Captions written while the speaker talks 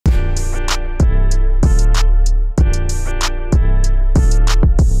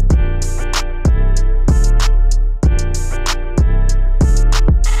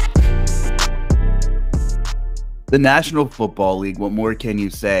The National Football League, what more can you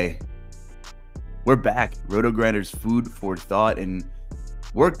say? We're back. RotoGrinders food for thought, and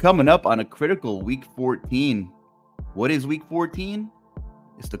we're coming up on a critical Week 14. What is Week 14?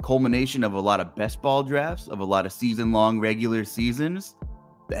 It's the culmination of a lot of best ball drafts, of a lot of season-long regular seasons.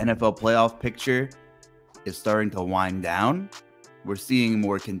 The NFL playoff picture is starting to wind down. We're seeing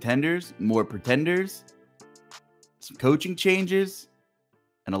more contenders, more pretenders, some coaching changes,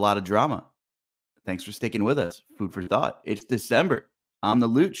 and a lot of drama. Thanks for sticking with us. Food for thought. It's December. I'm the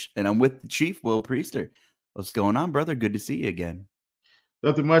Luuch, and I'm with the Chief, Will Priester. What's going on, brother? Good to see you again.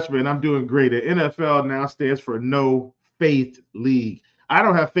 Nothing much, man. I'm doing great. The NFL now stands for No Faith League. I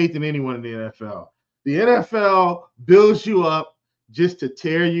don't have faith in anyone in the NFL. The NFL builds you up just to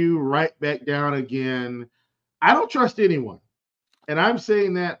tear you right back down again. I don't trust anyone, and I'm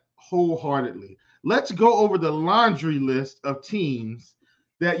saying that wholeheartedly. Let's go over the laundry list of teams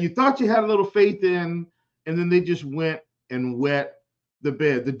that you thought you had a little faith in, and then they just went and wet the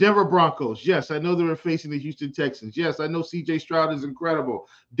bed. The Denver Broncos. Yes, I know they were facing the Houston Texans. Yes, I know C.J. Stroud is incredible.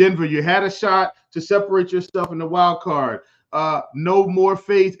 Denver, you had a shot to separate yourself in the wild card. No more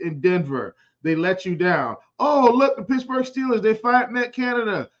faith in Denver. They let you down. Oh, look, the Pittsburgh Steelers, they fired Matt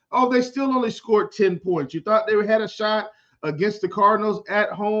Canada. Oh, they still only scored 10 points. You thought they had a shot against the Cardinals at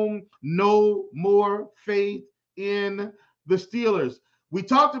home. No more faith in the Steelers. We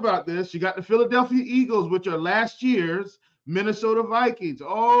talked about this. You got the Philadelphia Eagles, which are last year's Minnesota Vikings.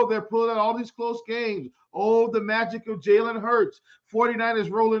 Oh, they're pulling out all these close games. Oh, the magic of Jalen Hurts. 49ers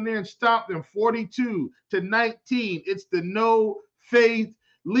rolling in and stopped them 42-19. It's the no faith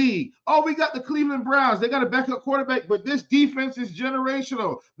league. Oh, we got the Cleveland Browns. They got a backup quarterback, but this defense is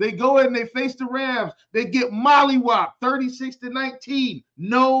generational. They go in, they face the Rams. They get mollywopped 36-19.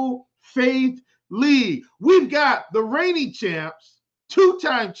 No faith league. We've got the reigning champs,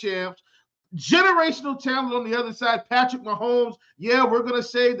 two-time champs, generational talent on the other side, Patrick Mahomes. Yeah, we're going to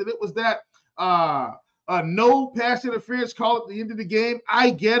say that it was that no pass interference call at the end of the game. I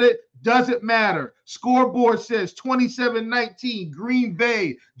get it. Doesn't matter. Scoreboard says 27-19, Green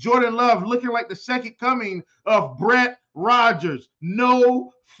Bay. Jordan Love looking like the second coming of Brett Rodgers.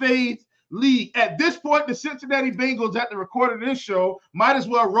 No faith league. At this point, the Cincinnati Bengals, at the recording of this show, might as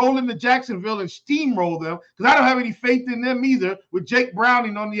well roll into Jacksonville and steamroll them, because I don't have any faith in them either, with Jake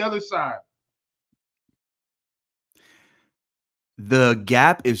Browning on the other side. The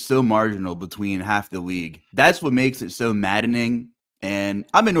gap is so marginal between half the league. That's what makes it so maddening. And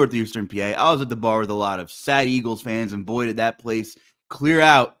I'm in Northeastern PA. I was at the bar with a lot of sad Eagles fans, and boy, did that place clear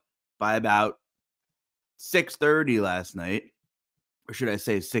out by about 6:30 last night. Or should I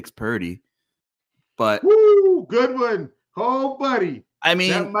say 6:30? But woo, good one. Oh, buddy. I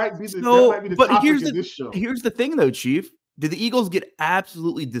mean, that might be the topic of this show. Here's the thing, though, Chief. Did the Eagles get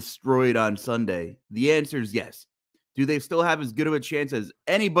absolutely destroyed on Sunday? The answer is yes. Do they still have as good of a chance as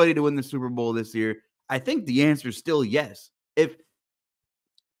anybody to win the Super Bowl this year? I think the answer is still yes.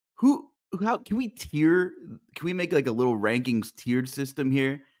 How can we tier? Can we make like a little rankings tiered system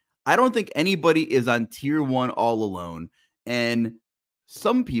here? I don't think anybody is on tier 1 all alone. And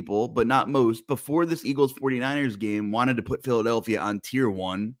some people, but not most, before this Eagles 49ers game wanted to put Philadelphia on tier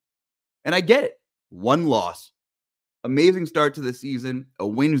 1. And I get it. One loss. Amazing start to the season. A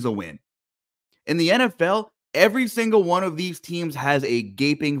win is a win. In the NFL, every single one of these teams has a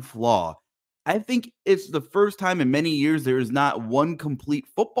gaping flaw. I think it's the first time in many years there is not one complete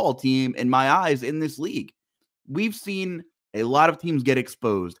football team, in my eyes, in this league. We've seen a lot of teams get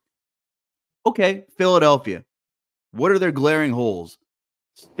exposed. Okay, Philadelphia. What are their glaring holes?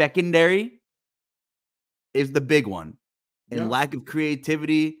 Secondary is the big one. And lack of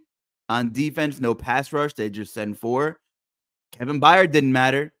creativity on defense, no pass rush. They just send 4. Kevin Byard didn't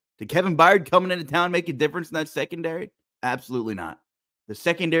matter. Did Kevin Byard coming into town make a difference in that secondary? Absolutely not. The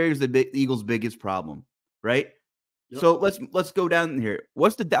secondary is the Eagles' biggest problem, right? Yep. So let's go down here.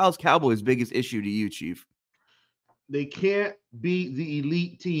 What's the Dallas Cowboys' biggest issue to you, Chief? They can't beat the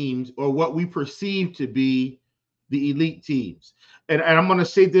elite teams, or what we perceive to be the elite teams. And I'm going to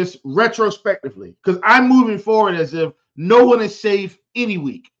say this retrospectively, because I'm moving forward as if no one is safe any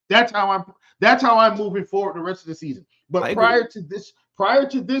week. That's how I'm moving forward the rest of the season. But prior to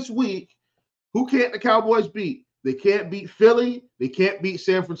this week, who can't the Cowboys beat? They can't beat Philly. They can't beat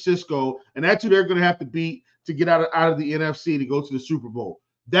San Francisco. And that's who they're going to have to beat to get out of the NFC to go to the Super Bowl.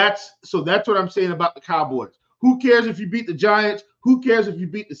 That's what I'm saying about the Cowboys. Who cares if you beat the Giants? Who cares if you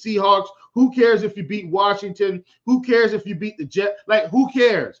beat the Seahawks? Who cares if you beat Washington? Who cares if you beat the Jets? Like, who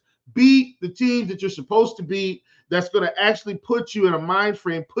cares? beat the teams that you're supposed to beat, that's going to actually put you in a mind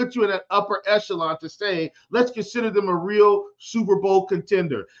frame, put you in that upper echelon to say, let's consider them a real Super Bowl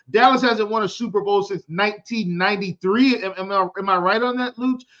contender. Dallas hasn't won a Super Bowl since 1993. Am I right on that,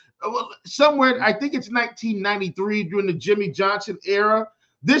 Luuch? Somewhere, I think it's 1993 during the Jimmy Johnson era.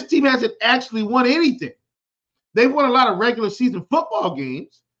 This team hasn't actually won anything. They've won a lot of regular season football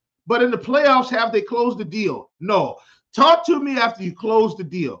games, but in the playoffs, have they closed the deal? No. Talk to me after you close the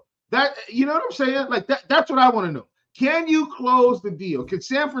deal. That, you know what I'm saying? Like that's what I want to know. Can you close the deal? Can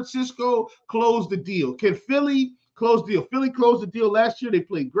San Francisco close the deal? Can Philly close the deal? Philly closed the deal last year. They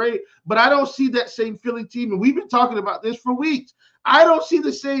played great, but I don't see that same Philly team. And we've been talking about this for weeks. I don't see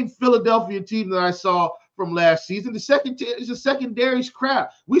the same Philadelphia team that I saw from last season. The secondary's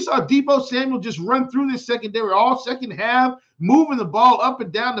crap. We saw Deebo Samuel just run through this secondary all second half, moving the ball up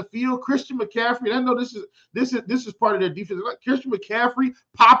and down the field. Christian McCaffrey, I know this is part of their defense. Like Christian McCaffrey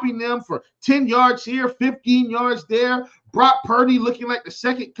popping them for 10 yards here, 15 yards there. Brock Purdy looking like the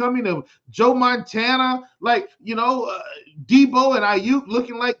second coming of Joe Montana. Like, Deebo and Ayuk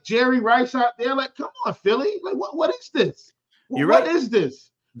looking like Jerry Rice out there. Like, come on, Philly. Like, what is this? You're what right. is this?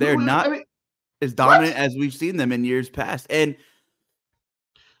 They're not as dominant as we've seen them in years past. And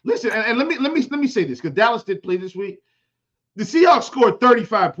listen, and let me say this, because Dallas did play this week. The Seahawks scored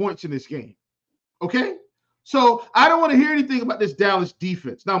 35 points in this game. Okay? So I don't want to hear anything about this Dallas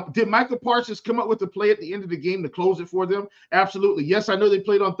defense. Now, did Michael Parsons come up with a play at the end of the game to close it for them? Absolutely. Yes, I know they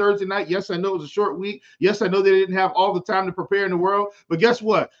played on Thursday night. Yes, I know it was a short week. Yes, I know they didn't have all the time to prepare in the world. But guess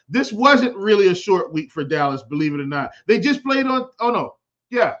what? This wasn't really a short week for Dallas, believe it or not. They just played on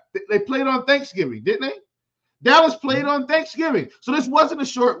they played on Thanksgiving, didn't they? Dallas played on Thanksgiving. So this wasn't a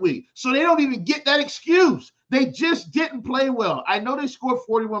short week. So they don't even get that excuse. They just didn't play well. I know they scored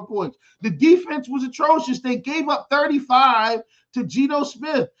 41 points. The defense was atrocious. They gave up 35 to Geno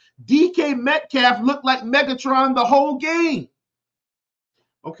Smith. DK Metcalf looked like Megatron the whole game.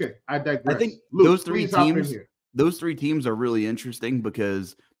 Okay, I digress. I think Luuch, those three teams are really interesting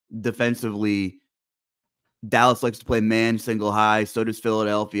because defensively, Dallas likes to play man single high. So does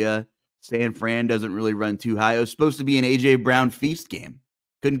Philadelphia. San Fran doesn't really run too high. It was supposed to be an A.J. Brown feast game.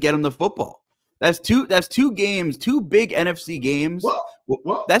 Couldn't get him the football. That's two games, two big NFC games.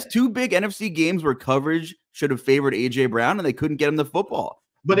 Whoa. That's two big NFC games where coverage should have favored A.J. Brown, and they couldn't get him the football.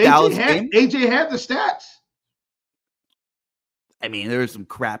 But AJ had the stats. I mean, there was some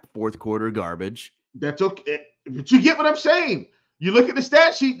crap fourth quarter garbage. That's okay. But you get what I'm saying. You look at the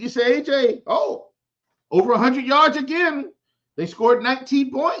stat sheet, you say, AJ, over 100 yards again. They scored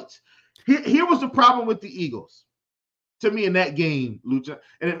 19 points. Here was the problem with the Eagles, to me, in that game, Luuch.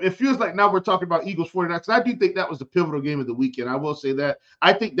 And it feels like now we're talking about Eagles 49ers. I do think that was the pivotal game of the weekend. I will say that.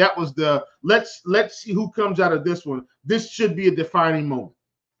 I think that was the let's see who comes out of this one. This should be a defining moment.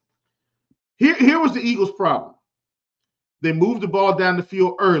 Here was the Eagles' problem. They moved the ball down the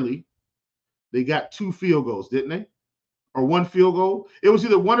field early. They got 2 field goals, didn't they? Or 1 field goal. It was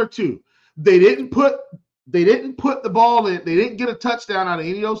either 1 or 2. They didn't put the ball in. They didn't get a touchdown out of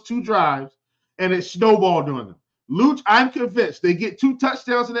any of those 2 drives, and it snowballed on them. Luuch, I'm convinced they get 2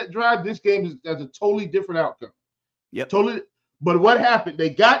 touchdowns in that drive. This game has a totally different outcome. Yep. Totally. But what happened? They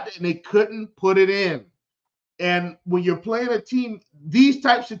got it and they couldn't put it in. And when you're playing a team, these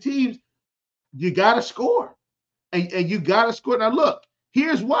types of teams, you got to score. And you got to score. Now, look,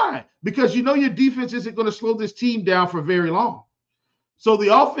 here's why. Because you know your defense isn't going to slow this team down for very long. So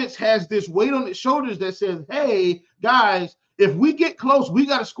the offense has this weight on its shoulders that says, hey, guys, if we get close, we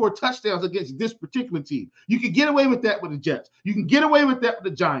got to score touchdowns against this particular team. You can get away with that with the Jets. You can get away with that with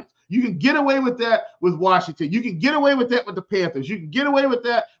the Giants. You can get away with that with Washington. You can get away with that with the Panthers. You can get away with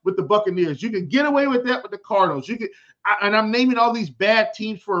that with the Buccaneers. You can get away with that with the Cardinals. And I'm naming all these bad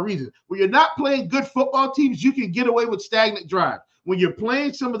teams for a reason. When you're not playing good football teams, you can get away with stagnant drive. When you're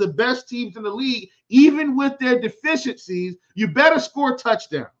playing some of the best teams in the league, even with their deficiencies, you better score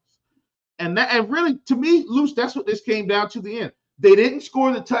touchdowns. And really, to me, Luuch, that's what this came down to the end. They didn't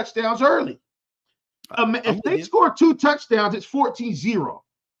score the touchdowns early. If they score 2 touchdowns, it's 14-0.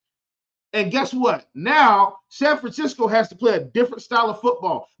 And guess what? Now San Francisco has to play a different style of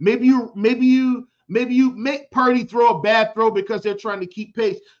football. Maybe you make Purdy throw a bad throw because they're trying to keep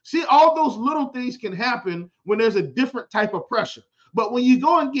pace. See, all those little things can happen when there's a different type of pressure. But when you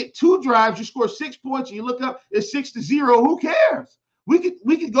go and get 2 drives, you score 6 points, and you look up, it's 6-0. Who cares? We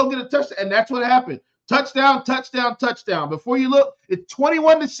could go get a touchdown, and that's what happened. Touchdown, touchdown, touchdown. Before you look, it's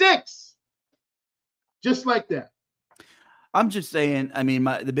 21-6. Just like that. I'm just saying, I mean,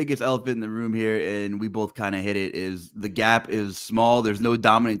 the biggest elephant in the room here, and we both kind of hit it, is the gap is small. There's no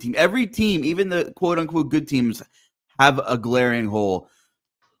dominant team. Every team, even the quote-unquote good teams, have a glaring hole.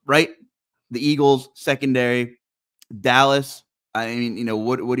 right? The Eagles secondary, Dallas. I mean, you know,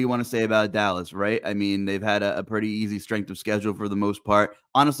 what do you want to say about Dallas, right? I mean, they've had a pretty easy strength of schedule for the most part.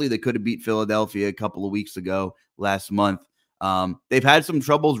 Honestly, they could have beat Philadelphia a couple of weeks ago, last month. They've had some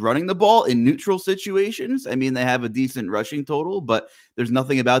troubles running the ball in neutral situations. I mean, they have a decent rushing total, but there's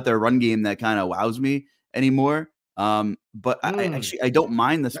nothing about their run game that kind of wows me anymore. But I don't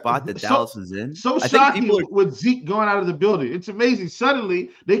mind the spot that Dallas is in. So I think people shocking with Zeke going out of the building. It's amazing.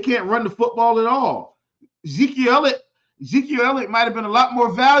 Suddenly, they can't run the football at all. Ezekiel Elliott might have been a lot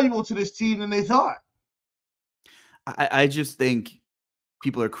more valuable to this team than they thought. I just think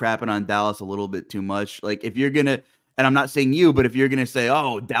people are crapping on Dallas a little bit too much. Like, if you're gonna, and I'm not saying you, but if you're gonna say,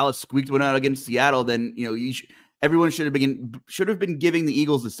 "Oh, Dallas squeaked one out against Seattle," then you know everyone should have been giving the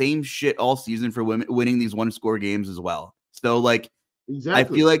Eagles the same shit all season for winning these one-score games as well. So, like, exactly. I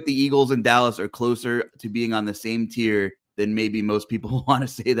feel like the Eagles and Dallas are closer to being on the same tier than maybe most people want to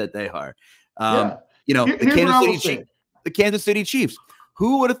say that they are. You know, the Kansas City Chiefs.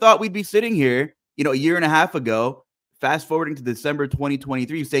 Who would have thought we'd be sitting here, you know, a year and a half ago, fast forwarding to December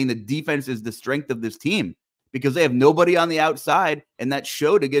 2023, saying the defense is the strength of this team because they have nobody on the outside, and that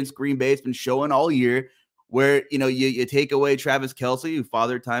showed against Green Bay. It's been showing all year. Where, you know, you take away Travis Kelce, who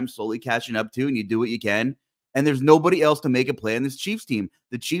Father Time's slowly catching up to, and you do what you can. And there's nobody else to make a play on this Chiefs team.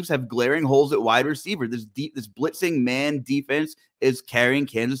 The Chiefs have glaring holes at wide receiver. This blitzing man defense is carrying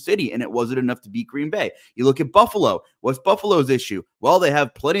Kansas City, and it wasn't enough to beat Green Bay. You look at Buffalo. What's Buffalo's issue? Well, they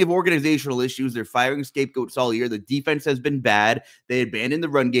have plenty of organizational issues. They're firing scapegoats all year. The defense has been bad. They abandoned the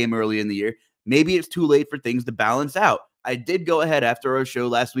run game early in the year. Maybe it's too late for things to balance out. I did go ahead after our show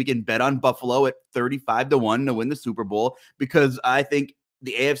last week and bet on Buffalo at 35-1 to win the Super Bowl because I think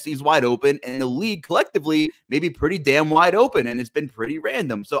the AFC is wide open and the league collectively may be pretty damn wide open, and it's been pretty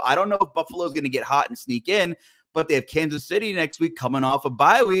random. So I don't know if Buffalo is going to get hot and sneak in, but they have Kansas City next week coming off a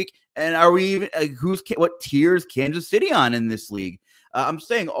bye week. And are we even what tier is Kansas City on in this league? I'm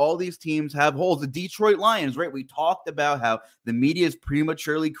saying all these teams have holes. The Detroit Lions, right? We talked about how the media is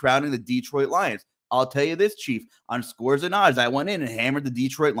prematurely crowning the Detroit Lions. I'll tell you this, Chief, on Scores and Odds, I went in and hammered the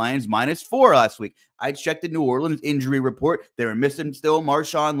Detroit Lions -4 last week. I checked the New Orleans injury report. They were missing still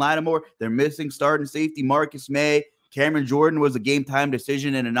Marshawn Lattimore. They're missing starting safety Marcus May. Cameron Jordan was a game-time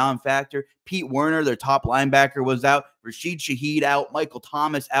decision and a non-factor. Pete Werner, their top linebacker, was out. Rashid Shaheed out. Michael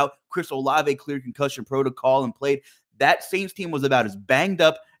Thomas out. Chris Olave cleared concussion protocol and played. That Saints team was about as banged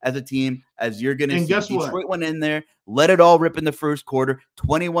up as a team as you're going to see. Guess Detroit what? went in there, let it all rip in the first quarter,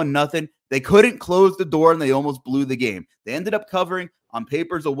 21-0. They couldn't close the door, and they almost blew the game. They ended up covering. On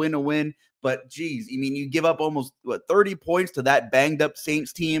paper's a win, but geez, I mean, you give up almost 30 points to that banged-up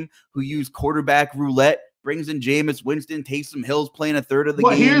Saints team who used quarterback roulette, brings in Jameis Winston, Taysom Hill's playing a third of the game.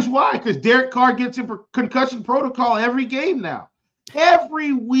 Well, here's why, because Derek Carr gets in concussion protocol every game now.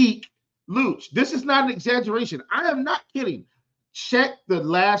 Every week. Luuch, this is not an exaggeration. I am not kidding. Check the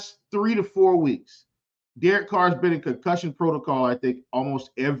last 3 to 4 weeks. Derek Carr's been in concussion protocol, I think,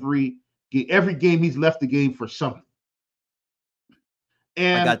 almost every game he's left the game for something.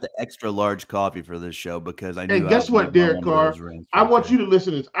 And I got the extra large coffee for this show because I knew. And guess what, Derek Carr? I want you to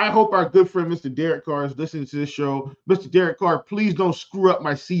listen to this. I hope our good friend Mr. Derek Carr is listening to this show. Mr. Derek Carr, please don't screw up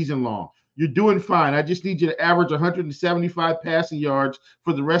my season long. You're doing fine. I just need you to average 175 passing yards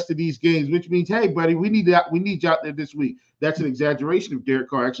for the rest of these games, which means, hey, buddy, we need you out there this week. That's an exaggeration. If Derek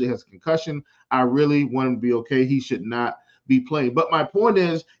Carr actually has a concussion, I really want him to be okay. He should not be playing. But my point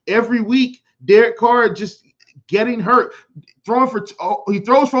is, every week, Derek Carr just getting hurt, he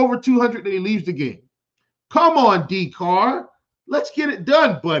throws for over 200 and he leaves the game. Come on, D. Carr. Let's get it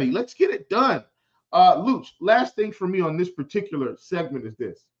done, buddy. Let's get it done. Luuch, last thing for me on this particular segment is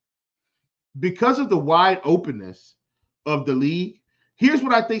this. Because of the wide openness of the league, here's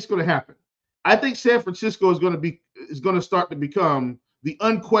what I think is going to happen. I think San Francisco is going to start to become the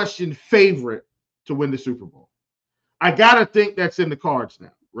unquestioned favorite to win the Super Bowl. I gotta think that's in the cards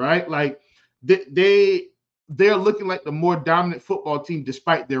now, right? Like they're looking like the more dominant football team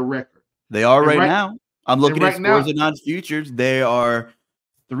despite their record. They are right now. I'm looking at Scores and Odds futures. They are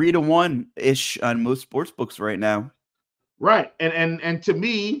 3-1-ish on most sports books right now. Right, and to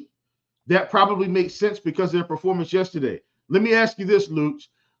me, that probably makes sense because of their performance yesterday. Let me ask you this, Luuch.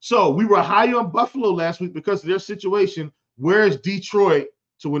 So we were high on Buffalo last week because of their situation. Where is Detroit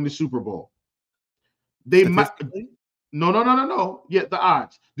to win the Super Bowl? They might. No. Yeah, the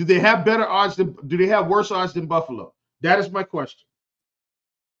odds. Do they have better odds do they have worse odds than Buffalo? That is my question.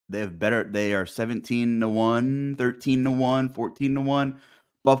 They have better. They are 17-1, 13-1, 14-1.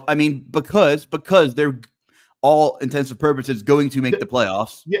 But I mean, because they're all intents and purposes going to make the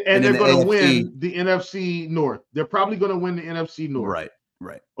playoffs. Yeah, and they're going to win the NFC North. They're probably going to win the NFC North. Right.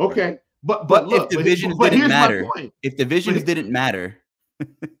 Right. Okay. Right. But If look, divisions but didn't here's my matter, point. if divisions didn't matter,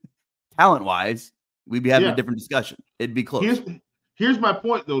 talent-wise, we'd be having a Yeah. different discussion. It'd be close. Here's my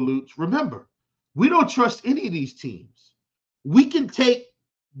point, though, Luuch. Remember, we don't trust any of these teams. We can take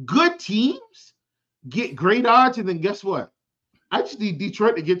good teams, get great odds, and then guess what? I just need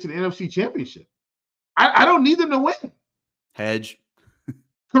Detroit to get to the NFC Championship. I don't need them to win. Hedge.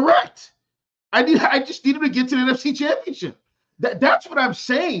 Correct. I just need them to get to the NFC Championship. That's what I'm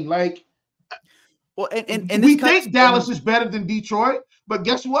saying. Like, well, and we think Dallas is better than Detroit, but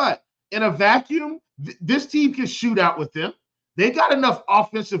guess what? In a vacuum, this team can shoot out with them. They got enough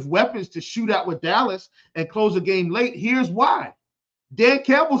offensive weapons to shoot out with Dallas and close a game late. Here's why. Dan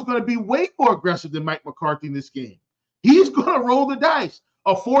Campbell's going to be way more aggressive than Mike McCarthy in this game. He's going to roll the dice.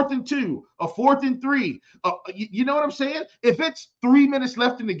 A 4th and 2, a 4th and 3. You know what I'm saying? If it's 3 minutes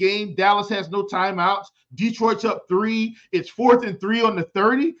left in the game, Dallas has no timeouts, Detroit's up 3, it's 4th and 3 on the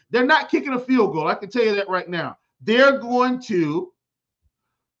 30, they're not kicking a field goal. I can tell you that right now. They're going to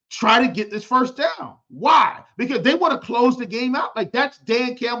try to get this first down. Why? Because they want to close the game out. Like, that's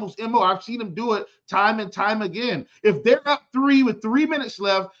Dan Campbell's MO. I've seen him do it time and time again. If they're up 3 with 3 minutes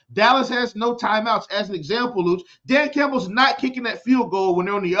left, Dallas has no timeouts. As an example, Luuch, Dan Campbell's not kicking that field goal when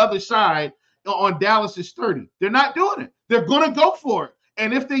they're on the other side on Dallas's 30. They're not doing it. They're going to go for it.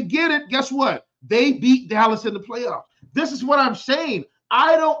 And if they get it, guess what? They beat Dallas in the playoffs. This is what I'm saying.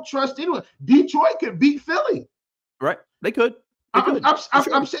 I don't trust anyone. Detroit could beat Philly. Right. They could.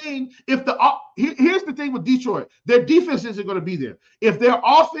 I'm saying if here's the thing with Detroit, their defense isn't going to be there. If their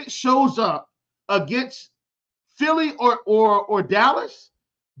offense shows up against Philly or Dallas,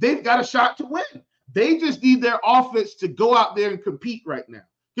 they've got a shot to win. They just need their offense to go out there and compete right now.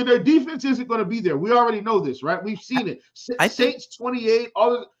 Because their defense isn't going to be there. We already know this, right? We've seen it. Saints 28,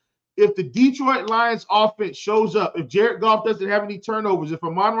 if the Detroit Lions offense shows up, if Jared Goff doesn't have any turnovers, if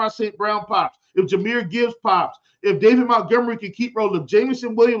Amon-Ra St. Brown pops, if Jahmyr Gibbs pops, if David Montgomery can keep rolling, if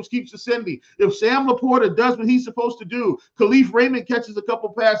Jameson Williams keeps ascending, if Sam Laporta does what he's supposed to do, Khalif Raymond catches a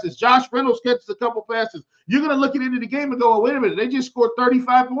couple passes, Josh Reynolds catches a couple passes, you're going to look at the end of the game and go, oh, wait a minute, they just scored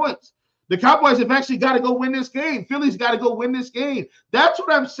 35 points. The Cowboys have actually got to go win this game. Philly's got to go win this game. That's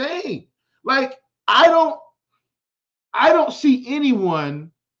what I'm saying. Like, I don't see anyone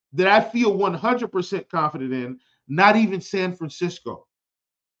that I feel 100% confident in, not even San Francisco.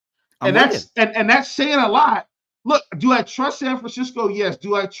 And that's saying a lot. Look, do I trust San Francisco? Yes.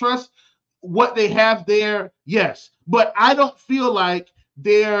 Do I trust what they have there? Yes. But I don't feel like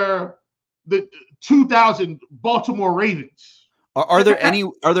they're the 2000 Baltimore Ravens. Are there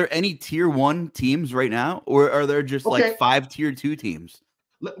any tier 1 teams right now, or are there just like 5 tier 2 teams?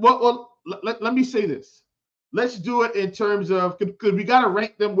 Well, let me say this. Let's do it in terms of, because we got to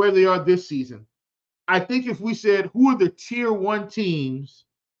rank them where they are this season. I think if we said, who are the tier 1 teams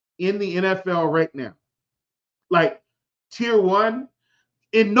in the NFL right now? Like, tier 1,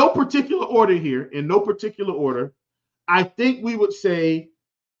 in no particular order here, I think we would say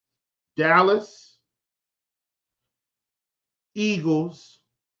Dallas, Eagles,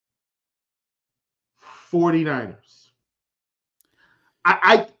 49ers.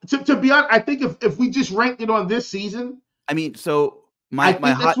 To be honest, I think if we just ranked it on this season, I mean, so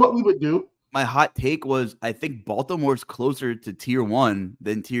that's what we would do. My hot take was I think Baltimore's closer to tier 1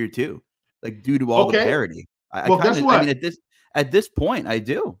 than tier 2, like due to all the parity. Guess what? I mean, at this point, I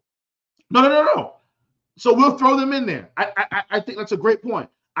do. No. So we'll throw them in there. I think that's a great point.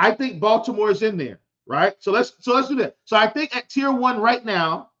 I think Baltimore is in there, right? So let's do that. So I think at tier 1 right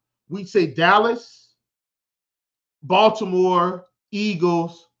now, we'd say Dallas, Baltimore,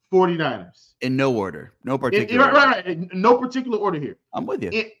 Eagles, 49ers. In no order, no particular. Right. In no particular order here. I'm with you.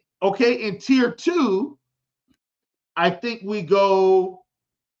 In tier 2, I think we go.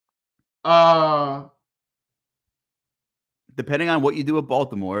 Depending on what you do with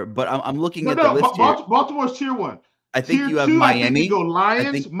Baltimore, but I'm looking at the list here. Baltimore's tier 1. I think tier you have 2, Miami. I think you go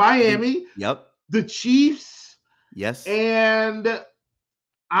Lions, Miami. Yep. The Chiefs. Yes. And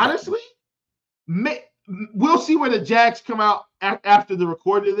honestly, we'll see where the Jags come out after the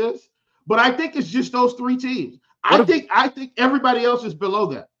recording of this. But I think it's just those 3 teams. I think everybody else is below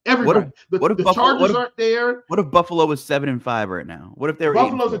that. Everybody. The Chargers aren't there. What if Buffalo is 7-5 right now? What if they're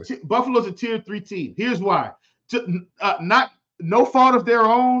Buffalo's a tier 3 team? Here's why. No fault of their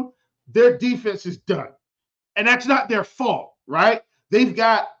own. Their defense is done, and that's not their fault, right? They've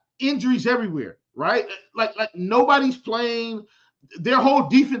got injuries everywhere, right? Like nobody's playing. Their whole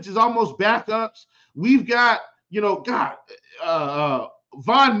defense is almost backups. We've got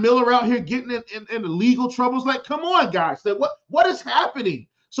Von Miller out here getting in legal troubles. Like, come on, guys. What is happening?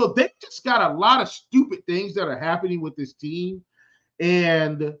 So they just got a lot of stupid things that are happening with this team.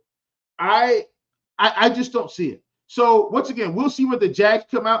 And I just don't see it. So once again, we'll see where the Jags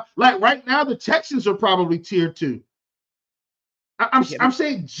come out. Like right now, the Texans are probably tier 2. I'm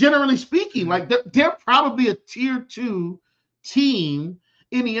saying generally speaking, like they're probably a tier 2 team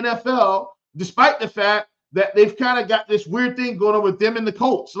in the NFL, despite the fact that they've kind of got this weird thing going on with them and the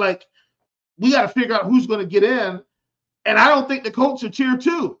Colts. Like we got to figure out who's going to get in, and I don't think the Colts are tier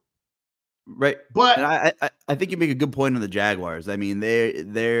 2. Right, but and I think you make a good point on the Jaguars. I mean,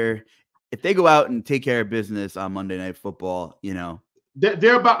 they're if they go out and take care of business on Monday Night Football,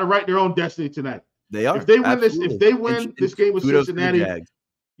 they're about to write their own destiny tonight. They are. If they win absolutely. this game with kudos to the Cincinnati, Jags.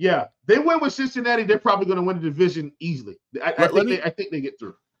 yeah, they win with Cincinnati, they're probably going to win the division easily. I think they get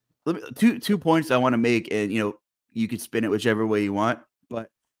through. Two points I want to make, and you could spin it whichever way you want, but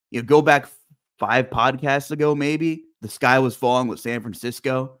go back 5 podcasts ago, maybe the sky was falling with San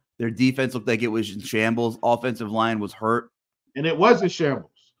Francisco. Their defense looked like it was in shambles. Offensive line was hurt, and it was in shambles.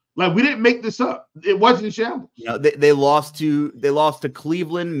 Like we didn't make this up. It wasn't in shambles. They lost to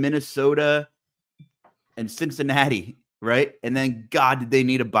Cleveland, Minnesota, and Cincinnati, right? And then God, did they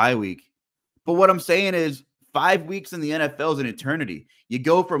need a bye week? But what I'm saying is 5 weeks in the NFL is an eternity. You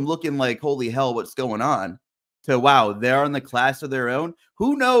go from looking like holy hell, what's going on, to wow, they're in the class of their own.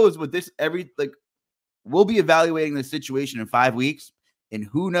 Who knows what this we'll be evaluating the situation in 5 weeks, and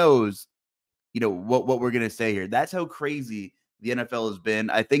who knows, what we're gonna say here. That's how crazy the NFL has been.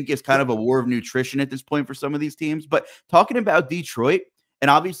 I think it's kind of a war of nutrition at this point for some of these teams. But talking about Detroit, and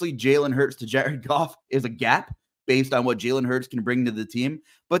obviously Jalen Hurts to Jared Goff is a gap based on what Jalen Hurts can bring to the team.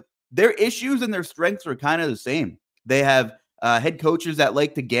 But their issues and their strengths are kind of the same. They have head coaches that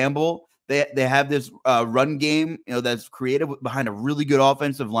like to gamble. They have this run game, that's creative behind a really good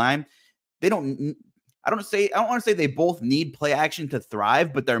offensive line. They don't. I don't want to say they both need play action to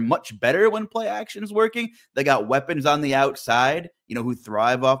thrive, but they're much better when play action is working. They got weapons on the outside, who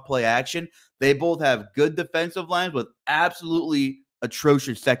thrive off play action. They both have good defensive lines with absolutely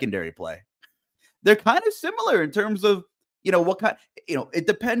atrocious secondary play. They're kind of similar in terms of, what kind, it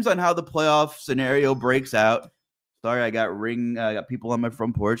depends on how the playoff scenario breaks out. Sorry, I got people on my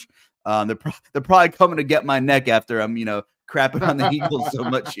front porch. They're probably coming to get my neck after I'm, crapping on the Eagles so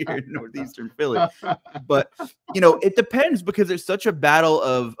much here in Northeastern Philly. But, it depends because there's such a battle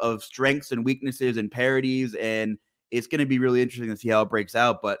of strengths and weaknesses and parodies, and it's going to be really interesting to see how it breaks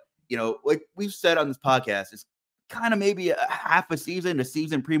out. But, like we've said on this podcast, it's kind of maybe a half a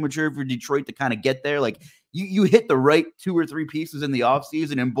season premature for Detroit to kind of get there. Like you hit the right 2 or 3 pieces in the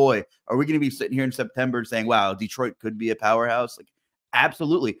offseason, and boy, are we going to be sitting here in September saying, wow, Detroit could be a powerhouse. Like,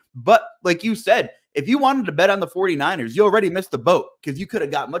 absolutely. But like you said, if you wanted to bet on the 49ers, you already missed the boat because you could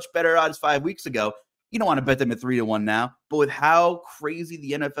have got much better odds 5 weeks ago. You don't want to bet them at 3-1 now. But with how crazy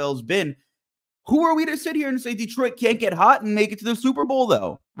the NFL's been, who are we to sit here and say Detroit can't get hot and make it to the Super Bowl,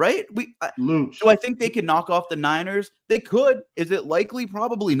 though? Right? Luuch. Do I think they can knock off the Niners? They could. Is it likely?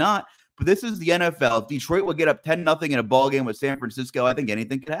 Probably not. But this is the NFL. If Detroit will get up 10-0 in a ball game with San Francisco, I think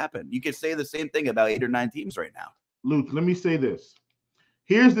anything could happen. You could say the same thing about 8 or 9 teams right now. Luuch, let me say this.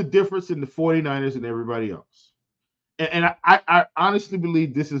 Here's the difference in the 49ers and everybody else. And I honestly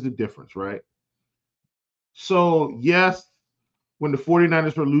believe this is the difference, right? So, yes, when the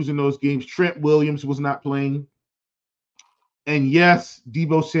 49ers were losing those games, Trent Williams was not playing. And yes,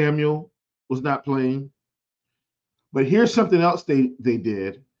 Deebo Samuel was not playing. But here's something else they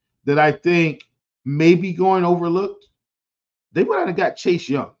did that I think may be going overlooked. They went out and got Chase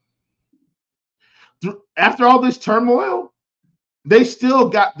Young. After all this turmoil, they still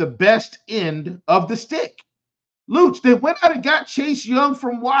got the best end of the stick. Luuch, they went out and got Chase Young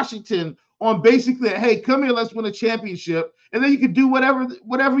from Washington on basically, hey, come here, let's win a championship, and then you can do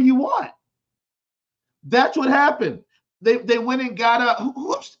whatever you want. That's what happened. They went and got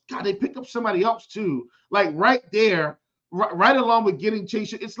who else? God, they picked up somebody else too. Like right there, right along with getting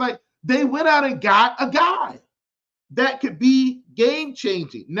Chase. It's like they went out and got a guy that could be game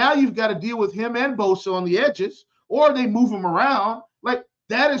changing. Now you've got to deal with him and Bosa on the edges, or they move him around. Like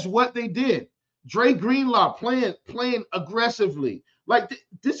that is what they did. Dre Greenlaw playing aggressively. Like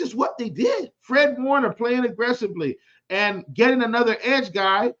this is what they did. Fred Warner playing aggressively and getting another edge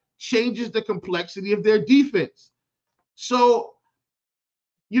guy changes the complexity of their defense. So,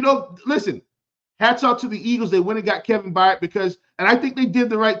 listen, hats off to the Eagles. They went and got Kevin Byard and I think they did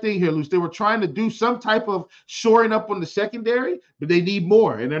the right thing here, Luuch. They were trying to do some type of shoring up on the secondary, but they need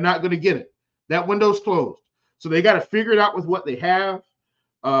more, and they're not going to get it. That window's closed. So they got to figure it out with what they have.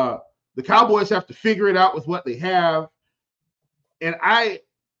 The Cowboys have to figure it out with what they have. And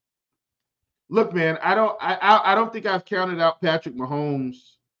look, man, I don't think I've counted out Patrick Mahomes.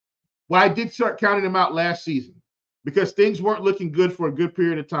 Well, I did start counting him out last season. because things weren't looking good for a good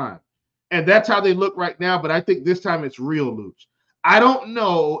period of time. And that's how they look right now. But I think this time it's real, Luuch. I don't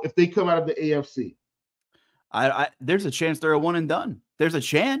know if they come out of the AFC. There's a chance they're a one and done. There's a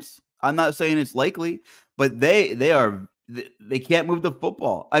chance. I'm not saying it's likely, but they can't move the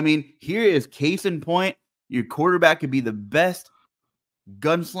football. I mean, here is case in point. Your quarterback could be the best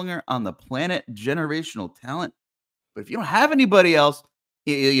gunslinger on the planet, generational talent. But if you don't have anybody else,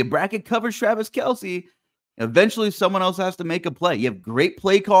 you bracket cover Travis Kelce. Eventually, someone else has to make a play. You have great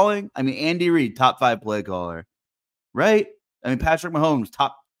play calling. I mean, Andy Reid, top 5 play caller, right? I mean, Patrick Mahomes,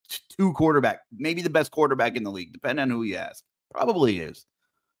 top 2 quarterback, maybe the best quarterback in the league, depending on who you ask. Probably is.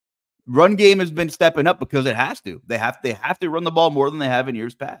 Run game has been stepping up because it has to. They have to run the ball more than they have in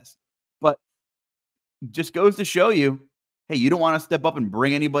years past. But just goes to show you, hey, you don't want to step up and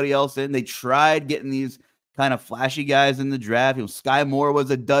bring anybody else in. They tried getting these kind of flashy guys in the draft. You know, Sky Moore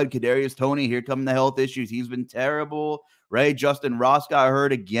was a dud. Kadarius Toney, here come the health issues. He's been terrible, right? Justin Ross got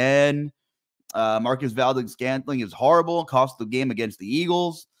hurt again. Marcus Valdes-Scantling is horrible. Cost the game against the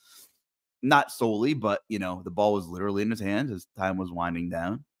Eagles. Not solely, but, you know, the ball was literally in his hands as time was winding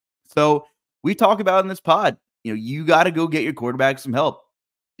down. So we talk about in this pod, you know, you got to go get your quarterback some help.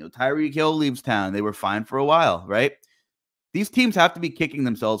 You know, Tyreek Hill leaves town. They were fine for a while, right? These teams have to be kicking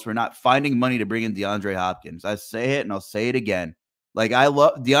themselves for not finding money to bring in DeAndre Hopkins. I say it and I'll say it again. Like, I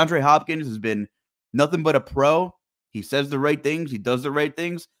love DeAndre Hopkins has been nothing but a pro. He says the right things. He does the right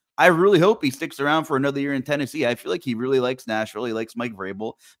things. I really hope he sticks around for another year in Tennessee. I feel like he really likes Nashville. He likes Mike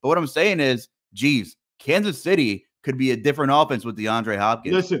Vrabel. But what I'm saying is, geez, Kansas City could be a different offense with DeAndre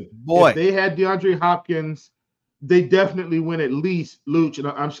Hopkins. Listen, boy, if they had DeAndre Hopkins, they definitely win at least, Luuch,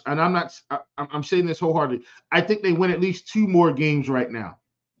 and I'm saying this wholeheartedly. I think they win at least 2 more games right now.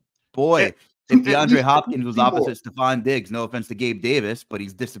 Boy, if DeAndre Hopkins was opposite Stephon Diggs, no offense to Gabe Davis, but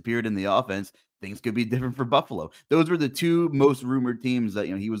he's disappeared in the offense, things could be different for Buffalo. Those were the 2 most rumored teams that,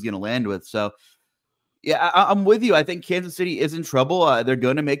 you know, he was going to land with. So, yeah, I'm with you. I think Kansas City is in trouble. They're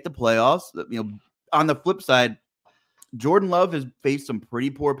going to make the playoffs. You know, on the flip side, Jordan Love has faced some pretty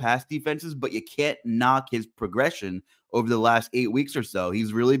poor pass defenses, but you can't knock his progression over the last 8 weeks or so.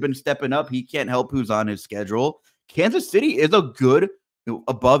 He's really been stepping up. He can't help who's on his schedule. Kansas City is a good, you know,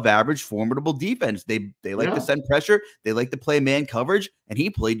 above average, formidable defense. They like to send pressure. They like to play man coverage, and he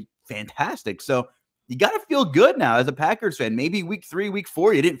played fantastic. So you got to feel good now as a Packers fan. Maybe week 3, week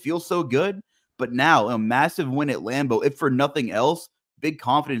 4, you didn't feel so good, but now a massive win at Lambeau, if for nothing else, big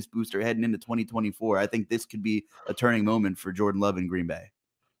confidence booster heading into 2024. I think this could be a turning moment for Jordan Love in Green Bay.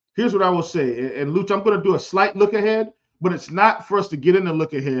 Here's what I will say, and Luuch, I'm going to do a slight look ahead, but it's not for us to get in the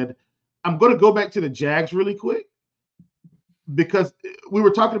look ahead. I'm going to go back to the Jags really quick because we were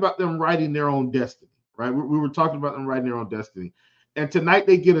talking about them writing their own destiny, right? We were talking about them writing their own destiny. And tonight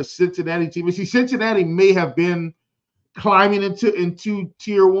they get a Cincinnati team. You see, Cincinnati may have been climbing into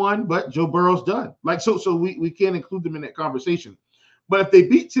tier 1, but Joe Burrow's done. Like, so we can't include them in that conversation. But if they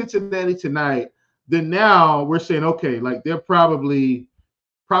beat Cincinnati tonight, then now we're saying, okay, like they're probably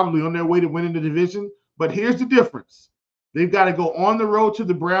on their way to winning the division. But here's the difference. They've got to go on the road to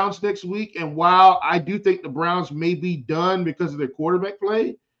the Browns next week. And while I do think the Browns may be done because of their quarterback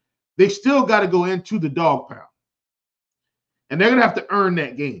play, they still got to go into the dog pound. And they're going to have to earn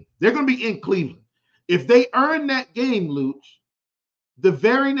that game. They're going to be in Cleveland. If they earn that game, Luuch, the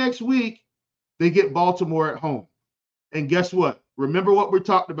very next week, they get Baltimore at home. And guess what? Remember what we're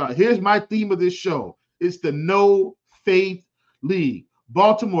talking about. Here's my theme of this show. It's the no faith league.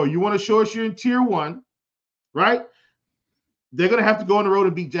 Baltimore, you want to show us you're in tier 1, right? They're going to have to go on the road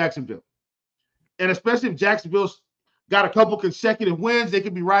and beat Jacksonville. And especially if Jacksonville's got a couple consecutive wins, they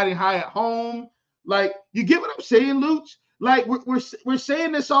could be riding high at home. Like, you get what I'm saying, Luuch? Like, we're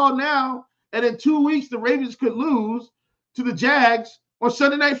saying this all now, and in 2 weeks, the Ravens could lose to the Jags on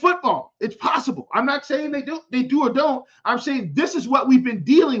Sunday Night Football. It's possible. I'm not saying they do or don't. I'm saying this is what we've been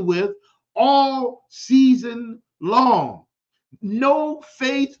dealing with all season long. No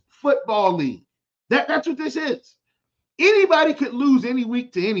faith football league. That's what this is. Anybody could lose any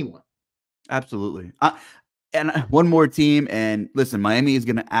week to anyone. Absolutely. And one more team, and listen, Miami is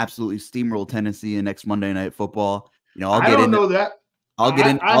going to absolutely steamroll Tennessee in next Monday Night Football. You know, I don't know that. I'll get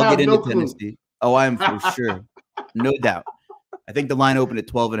into Tennessee. Oh, I am for sure. No doubt. I think the line opened at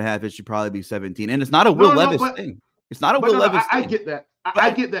 12.5. It should probably be 17. And it's not a Will Levis thing. It's not a Will Levis thing. I get that.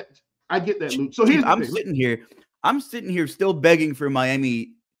 I get that. I get that, Luuch. So here's I'm sitting here still begging for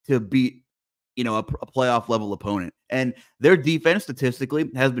Miami to beat, you know, a playoff level opponent. And their defense statistically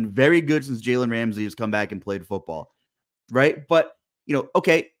has been very good since Jalen Ramsey has come back and played football. Right? But, you know,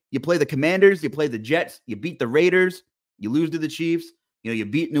 okay, you play the Commanders, you play the Jets, you beat the Raiders, you lose to the Chiefs, you know, you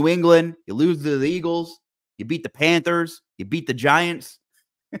beat New England, you lose to the Eagles, You beat the Panthers. You beat the Giants.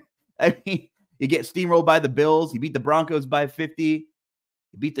 I mean, you get steamrolled by the Bills. You beat the Broncos by 50. You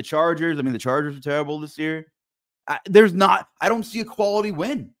beat the Chargers. I mean, the Chargers are terrible this year. I don't see a quality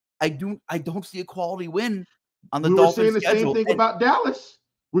win. I don't see a quality win on the Dolphins schedule. We were saying the same thing about Dallas.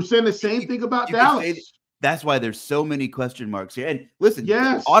 We're saying the same thing about Dallas. That's why there's so many question marks here. And listen,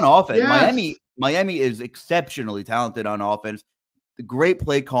 on offense, Miami is exceptionally talented on offense. The great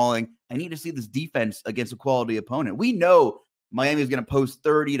play calling. I need to see this defense against a quality opponent. We know Miami is going to post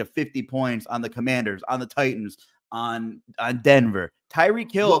 30 to 50 points on the Commanders, on the Titans, on Denver.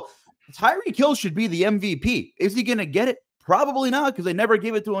 Tyreek Hill should be the MVP. Is he going to get it? Probably not, because they never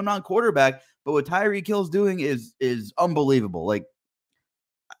gave it to a non-quarterback. But what Tyreek Hill's doing is unbelievable. Like,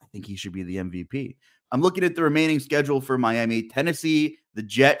 I think he should be the MVP. I'm looking at the remaining schedule for Miami: Tennessee, the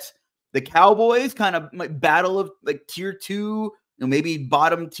Jets, the Cowboys, kind of like battle of like tier 2, maybe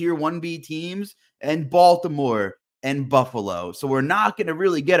bottom tier 1B teams, and Baltimore and Buffalo. So we're not going to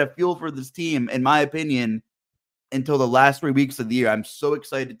really get a feel for this team, in my opinion, until the last 3 weeks of the year. I'm so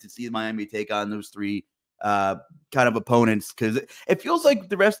excited to see Miami take on those 3 kind of opponents, because it feels like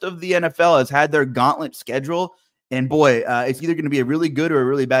the rest of the NFL has had their gauntlet schedule. And boy, it's either going to be a really good or a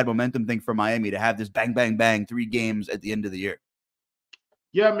really bad momentum thing for Miami to have this bang, bang, bang 3 games at the end of the year.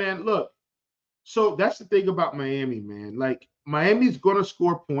 Yeah, man. Look, so that's the thing about Miami, man. Like, Miami's going to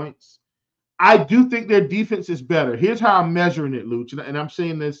score points. I do think their defense is better. Here's how I'm measuring it, Luuch, and I'm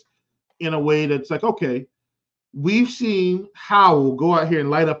saying this in a way that's like, okay, we've seen Howell go out here and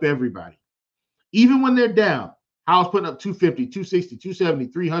light up everybody. Even when they're down, Howell's putting up 250, 260, 270,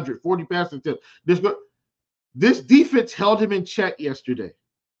 300, 40 pass attempts. This defense held him in check yesterday.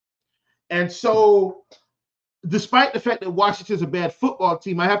 And so, despite the fact that Washington's a bad football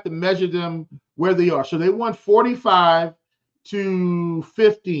team, I have to measure them where they are. So they won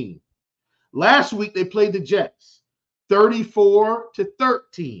 45-15. Last week, they played the Jets,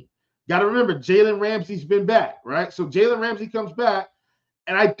 34-13. Got to remember, Jalen Ramsey's been back, right? So Jalen Ramsey comes back,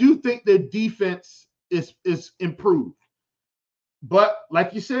 and I do think their defense is improved. But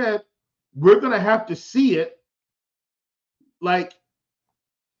like you said, we're going to have to see it like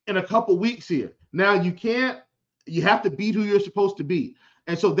in a couple weeks here. Now, you have to beat who you're supposed to beat.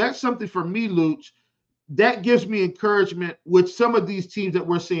 And so that's something for me, Luuch, that gives me encouragement with some of these teams that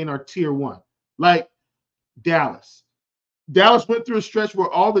we're seeing are tier 1, like Dallas. Dallas went through a stretch where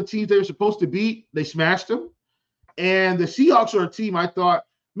all the teams they were supposed to beat, they smashed them. And the Seahawks are a team I thought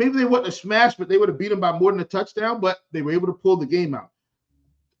maybe they wouldn't have smashed, but they would have beat them by more than a touchdown, but they were able to pull the game out.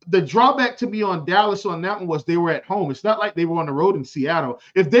 The drawback to me on Dallas on that one was they were at home. It's not like they were on the road in Seattle.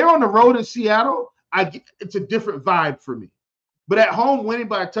 If they're on the road in Seattle, it's a different vibe for me. But at home, winning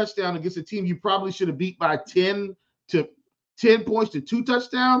by a touchdown against a team you probably should have beat by 10 points to 2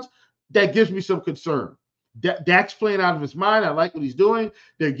 touchdowns, that gives me some concern. Dak's playing out of his mind. I like what he's doing.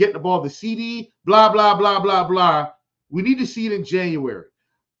 They're getting the ball to CD, blah, blah, blah, blah, blah. We need to see it in January.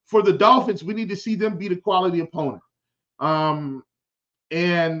 For the Dolphins, we need to see them beat a quality opponent. And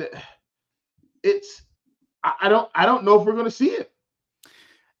I don't know if we're going to see it.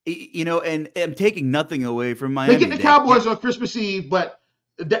 And I'm taking nothing away from Miami. They get the Cowboys on Christmas Eve, but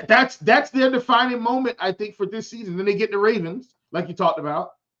that's their defining moment, I think, for this season. Then they get the Ravens, like you talked about.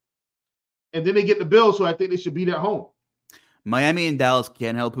 And then they get the Bills, so I think they should beat at home. Miami and Dallas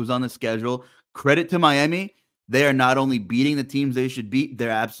can't help who's on the schedule. Credit to Miami. They are not only beating the teams they should beat, they're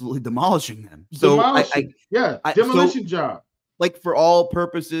absolutely demolishing them. So demolition job. Like, for all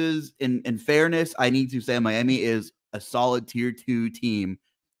purposes and fairness, I need to say Miami is a solid tier 2 team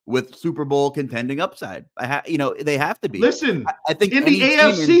with Super Bowl contending upside. They have to be. Listen, I think in the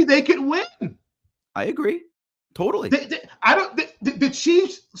AFC they could win. I agree. Totally. The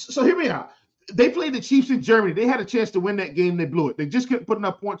Chiefs. So hear me out. They played the Chiefs in Germany. They had a chance to win that game. They blew it. They just couldn't put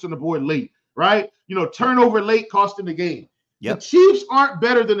enough points on the board late, right? Turnover late costing the game. Yep. The Chiefs aren't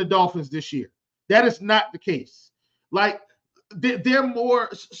better than the Dolphins this year. That is not the case. Like, they're more,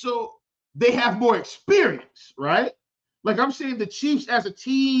 so they have more experience, right? Like, I'm saying the Chiefs as a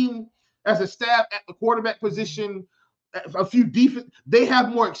team, as a staff at the quarterback position, a few defense, they have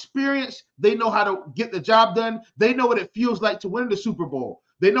more experience. They know how to get the job done. They know what it feels like to win the Super Bowl.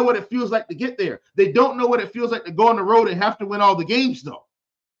 They know what it feels like to get there. They don't know what it feels like to go on the road and have to win all the games, though.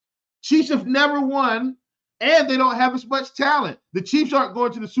 Chiefs have never won, and they don't have as much talent. The Chiefs aren't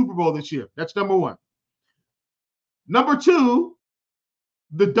going to the Super Bowl this year. That's number 1. Number 2,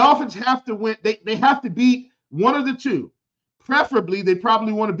 the Dolphins have to win. They have to beat one of the 2. Preferably, they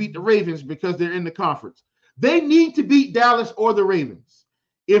probably want to beat the Ravens because they're in the conference. They need to beat Dallas or the Ravens.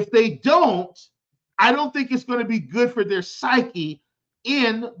 If they don't, I don't think it's going to be good for their psyche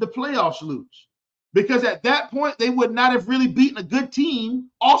in the playoffs, Luuch. because at that point they would not have really beaten a good team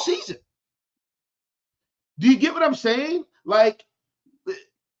all season. Do you get what I'm saying? Like,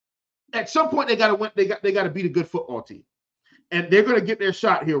 at some point they got to win. They got to beat a good football team, and they're going to get their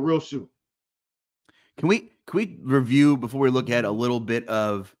shot here real soon. Can we review before we look at a little bit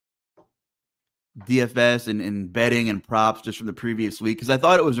of DFS and betting and props just from the previous week? Because I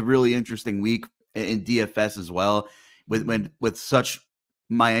thought it was a really interesting week in DFS as well, with such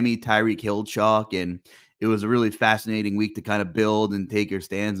Miami Tyreek Hill chalk, and it was a really fascinating week to kind of build and take your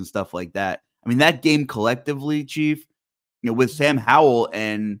stands and stuff like that. I mean, that game collectively, Chief, with Sam Howell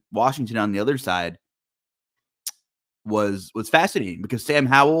and Washington on the other side, was fascinating because Sam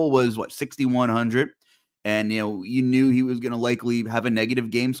Howell was 6,100, and you knew he was going to likely have a negative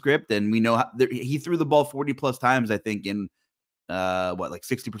game script, and we know he threw the ball 40 plus times, I think, in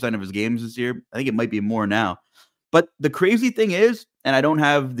 60% of his games this year. I think it might be more now. But the crazy thing is, and I don't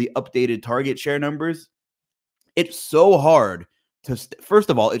have the updated target share numbers, it's so hard to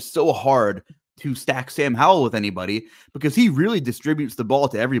first of all, it's so hard to stack Sam Howell with anybody because he really distributes the ball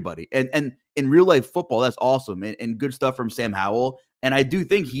to everybody. And in real life football, that's awesome and good stuff from Sam Howell. And I do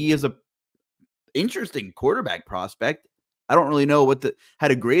think he is a interesting quarterback prospect. I don't really know how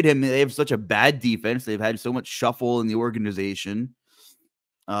to grade him. They have such a bad defense. They've had so much shuffle in the organization.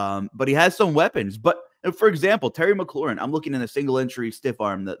 But he has some weapons. But for example, Terry McLaurin, I'm looking in a single entry stiff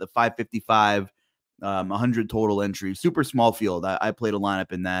arm, the 555, 100 total entry, super small field. I played a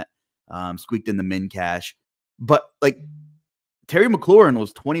lineup in that. Squeaked in the min cash, but Terry McLaurin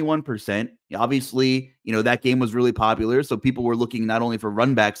was 21%. Obviously, that game was really popular, so people were looking not only for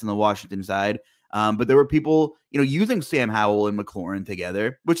run backs on the Washington side, but there were people, using Sam Howell and McLaurin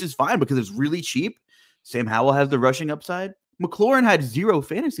together, which is fine because it's really cheap. Sam Howell has the rushing upside. McLaurin had 0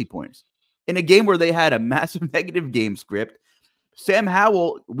 fantasy points in a game where they had a massive negative game script. Sam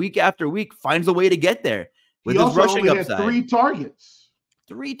Howell, week after week, finds a way to get there with his rushing upside. Had 3 targets.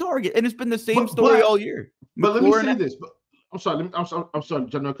 3 targets, and it's been the same story all year. But let me say this. I'm sorry,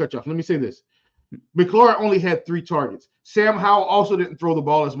 John, I'll cut you off. Let me say this. McLaurin only had 3 targets. Sam Howell also didn't throw the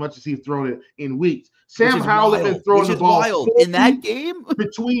ball as much as he's thrown it in weeks. Sam Howell had been throwing the ball in that game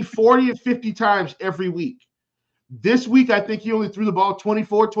between 40 and 50 times every week. This week, I think he only threw the ball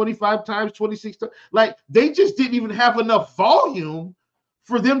 24, 25 times, 26 times. Like, they just didn't even have enough volume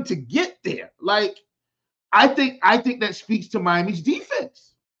for them to get there. Like, I think that speaks to Miami's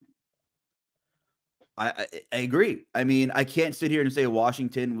defense. I agree. I mean, I can't sit here and say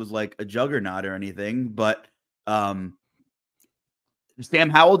Washington was like a juggernaut or anything, but Sam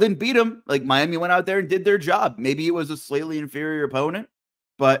Howell didn't beat him. Like, Miami went out there and did their job. Maybe it was a slightly inferior opponent,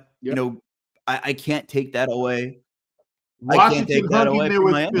 but I can't take that away. Washington hung in there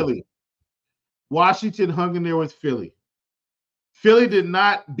with Philly. Washington hung in there with Philly. Philly did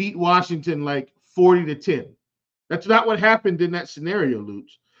not beat Washington 40-10. That's not what happened in that scenario,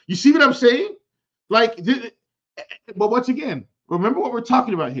 Luuch. You see what I'm saying? But once again, remember what we're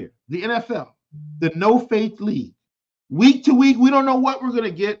talking about here. The NFL, the no-faith league. Week to week, we don't know what we're going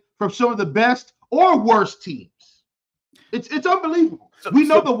to get from some of the best or worst teams. It's unbelievable. We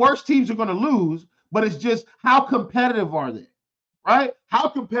know the worst teams are going to lose, but it's just how competitive are they, right? How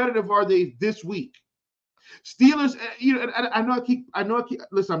competitive are they this week? Steelers, I know I keep.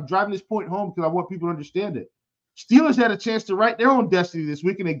 Listen, I'm driving this point home because I want people to understand it. Steelers had a chance to write their own destiny this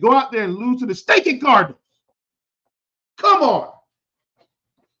week, and they go out there and lose to the stinking Cardinals. Come on.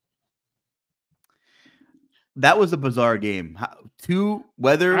 That was a bizarre game. 2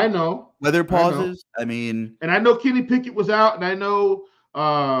 weather pauses. I mean, and I know Kenny Pickett was out, and I know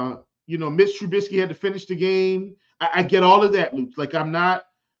Mitch Trubisky had to finish the game. I get all of that, Luke.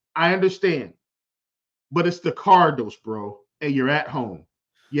 I understand. But it's the Cardinals, bro, and you're at home.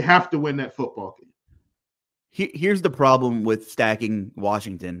 You have to win that football game. Here's the problem with stacking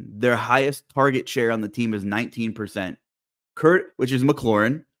Washington. Their highest target share on the team is 19%. Which is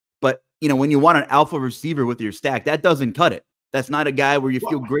McLaurin. But, when you want an alpha receiver with your stack, that doesn't cut it. That's not a guy where you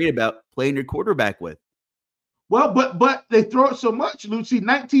feel great about playing your quarterback with. Well, but they throw it so much, Lucy.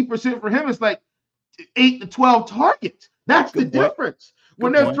 19% for him is 8 to 12 targets. That's the difference.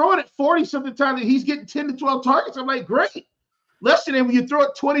 When they're throwing it 40-something times and he's getting 10 to 12 targets, I'm like, great. Listen, and when you throw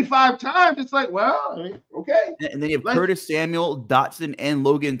it 25 times, it's okay. And then you have Curtis Samuel, Dotson, and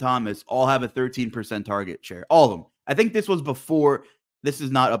Logan Thomas all have a 13% target share. All of them. I think this was before. This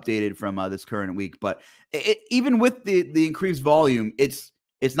is not updated from this current week, but even with the increased volume, it's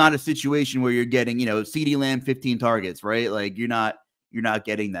not a situation where you're getting, CeeDee Lamb 15 targets, right? You're not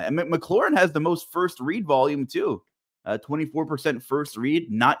getting that. And McLaurin has the most first read volume too. 24% first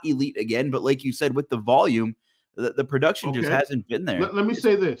read, not elite again, but like you said, with the volume, the production just hasn't been there. Let me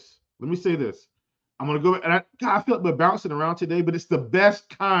say this. I'm going to go, and I feel like we're bouncing around today, but it's the best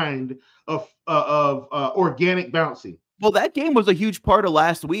kind of organic bouncing. Well, that game was a huge part of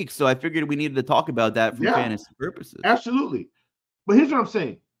last week, so I figured we needed to talk about that for fantasy purposes. Absolutely. But here's what I'm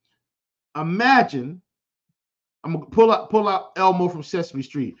saying. Imagine, I'm going to pull out Elmo from Sesame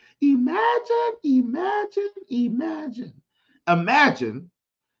Street. Imagine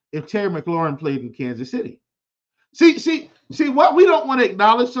if Terry McLaurin played in Kansas City. See, what we don't want to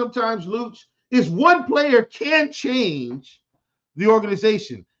acknowledge sometimes, Luuch, is one player can change the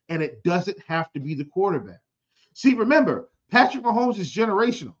organization, and it doesn't have to be the quarterback. See, remember, Patrick Mahomes is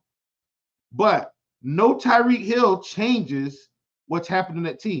generational, but no Tyreek Hill changes what's happened in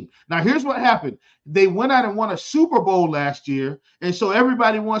that team. Now, here's what happened. They went out and won a Super Bowl last year, and so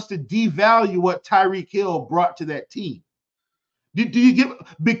everybody wants to devalue what Tyreek Hill brought to that team. Do you get,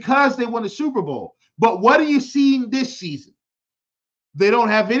 because they won a Super Bowl? But what are you seeing this season? They don't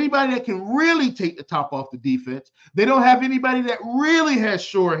have anybody that can really take the top off the defense. They don't have anybody that really has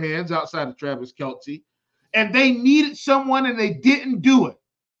sure hands outside of Travis Kelce. And they needed someone, and they didn't do it.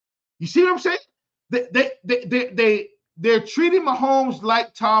 You see what I'm saying? They're treating Mahomes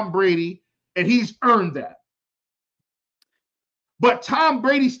like Tom Brady, and he's earned that. But Tom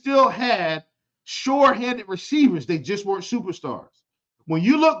Brady still had sure-handed receivers. They just weren't superstars. When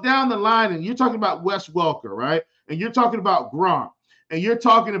you look down the line and you're talking about Wes Welker, right? And you're talking about Gronk, and you're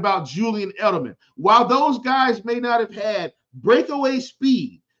talking about Julian Edelman. While those guys may not have had breakaway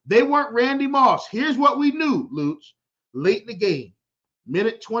speed, they weren't Randy Moss. Here's what we knew, Luuch. Late in the game,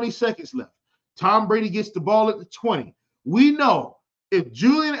 minute 20 seconds left. Tom Brady gets the ball at the 20. We know if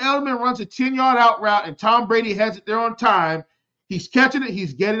Julian Edelman runs a 10-yard out route and Tom Brady has it there on time, he's catching it,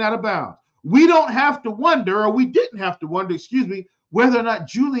 he's getting out of bounds. We don't have to wonder, or we didn't have to wonder, whether or not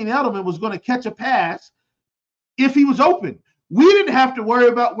Julian Edelman was going to catch a pass if he was open. We didn't have to worry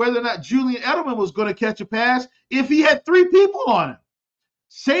about whether or not Julian Edelman was going to catch a pass if he had 3 people on him.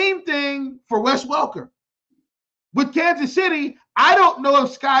 Same thing for Wes Welker. With Kansas City, I don't know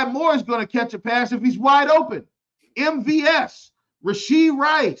if Sky Moore is going to catch a pass if he's wide open. MVS, Rashee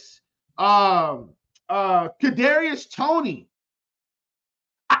Rice, Kadarius Toney.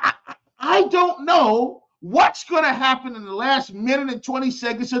 I don't know what's going to happen in the last minute and 20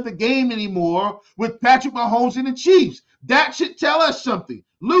 seconds of the game anymore with Patrick Mahomes and the Chiefs. That should tell us something.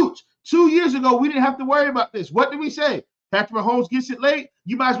 Luuch, 2 years ago, we didn't have to worry about this. What did we say? Patrick Mahomes gets it late,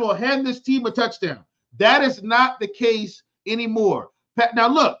 you might as well hand this team a touchdown. That is not the case anymore. Now,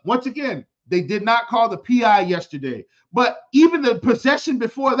 look, once again, they did not call the PI yesterday. But even the possession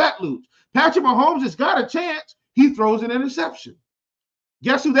before that, Luuch, Patrick Mahomes has got a chance. He throws an interception.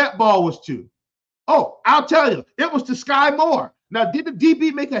 Guess who that ball was to? Oh, I'll tell you. It was to Sky Moore. Now, did the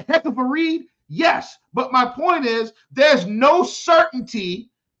DB make a heck of a read? Yes. But my point is, there's no certainty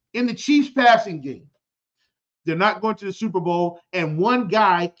in the Chiefs passing game. They're not going to the Super Bowl, and one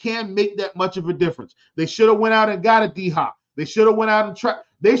guy can make that much of a difference. They should have went out and got a D-Hop. They should have went out and tried.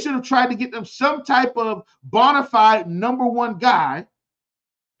 They should have tried to get them some type of bona fide number one guy.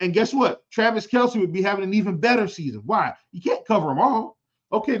 And guess what? Travis Kelce would be having an even better season. Why? You can't cover them all.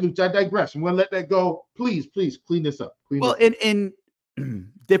 Okay, Luuch, I digress. I'm going to let that go. Please clean this up. In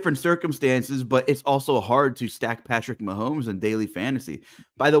different circumstances, but it's also hard to stack Patrick Mahomes in daily fantasy.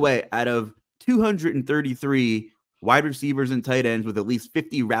 By the way, out of 233 wide receivers and tight ends with at least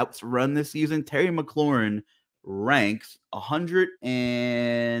 50 routes run this season, Terry McLaurin ranks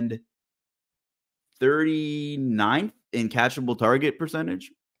 139th in catchable target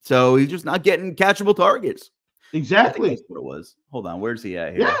percentage. So he's just not getting catchable targets. Exactly. That's what it was. Hold on. Where's he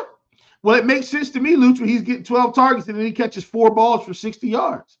at here? Yeah. Well, it makes sense to me, Luuch, when he's getting 12 targets and then he catches 4 balls for 60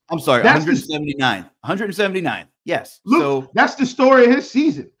 yards. I'm sorry, 179. 179. Yes. Look, so that's the story of his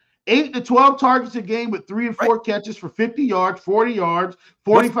season. 8 to 12 targets a game with 3 and 4 catches for 50 yards, 40 yards,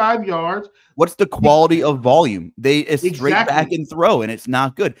 45 yards. What's the quality of volume? It's straight back and throw, and it's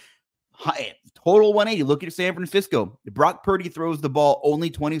not good. Total 180. Look at San Francisco. Brock Purdy throws the ball only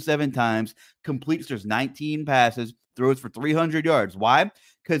 27 times, completes just 19 passes, throws for 300 yards. Why?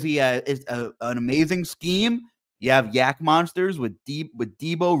 Because he is an amazing scheme. You have yak monsters with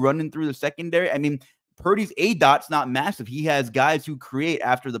Debo running through the secondary. I mean, Purdy's A-dot's not massive. He has guys who create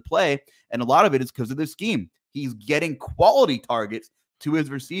after the play, and a lot of it is because of the scheme. He's getting quality targets to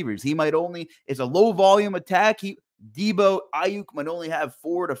his receivers. It's a low-volume attack. Debo, Ayuk might only have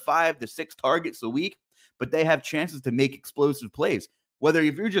 4 to 5 to 6 targets a week, but they have chances to make explosive plays. Whether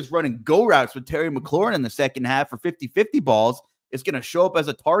if you're just running go routes with Terry McLaurin in the second half for 50-50 balls, it's going to show up as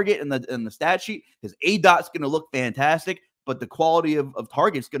a target in the stat sheet. His A-dot's going to look fantastic, but the quality of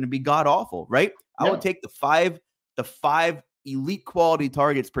targets is going to be god-awful, right? I would take the five elite quality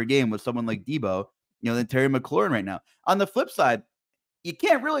targets per game with someone like Debo than Terry McLaurin right now. On the flip side, you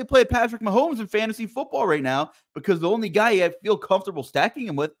can't really play Patrick Mahomes in fantasy football right now because the only guy you feel comfortable stacking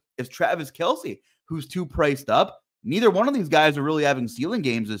him with is Travis Kelce, who's too priced up. Neither one of these guys are really having ceiling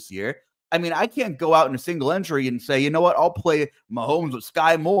games this year. I mean, I can't go out in a single entry and say, you know what, I'll play Mahomes with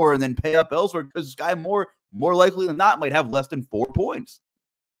Sky Moore and then pay up elsewhere because Sky Moore, more likely than not, might have less than 4 points.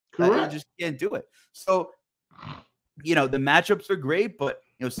 Correct. You just can't do it. So, the matchups are great, but,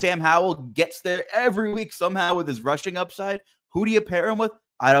 Sam Howell gets there every week somehow with his rushing upside. Who do you pair him with?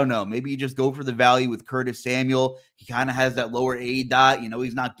 I don't know. Maybe you just go for the value with Curtis Samuel. He kind of has that lower A dot.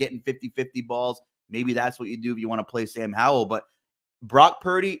 He's not getting 50-50 balls. Maybe that's what you do if you want to play Sam Howell. But Brock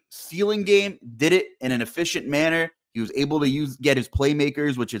Purdy, ceiling game, did it in an efficient manner. He was able to get his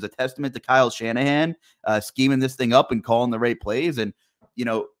playmakers, which is a testament to Kyle Shanahan, scheming this thing up and calling the right plays. And,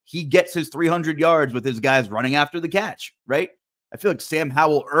 he gets his 300 yards with his guys running after the catch, right? I feel like Sam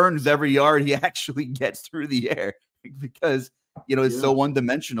Howell earns every yard he actually gets through the air because it's so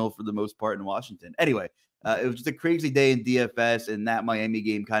one-dimensional for the most part in Washington. Anyway, it was just a crazy day in DFS, and that Miami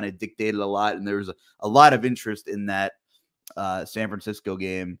game kind of dictated a lot, and there was a lot of interest in that San Francisco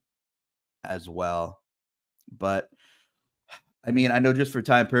game as well. But, I mean, I know just for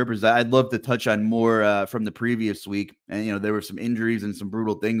time purposes, I'd love to touch on more from the previous week, and, there were some injuries and some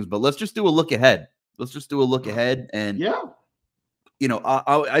brutal things, but let's just do a look ahead. And,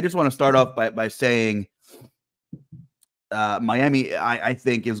 I just want to start off by saying Miami, I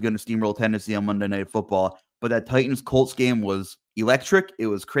think, is going to steamroll Tennessee on Monday Night Football. But that Titans-Colts game was electric. It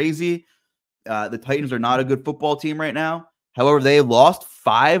was crazy. The Titans are not a good football team right now. However, they lost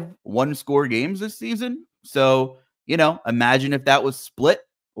 5 one-score games this season. So, imagine if that was split,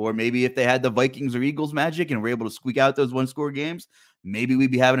 or maybe if they had the Vikings or Eagles magic and were able to squeak out those one-score games, maybe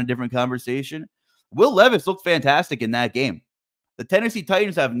we'd be having a different conversation. Will Levis looked fantastic in that game. The Tennessee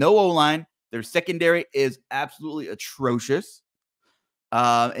Titans have no O-line. Their secondary is absolutely atrocious.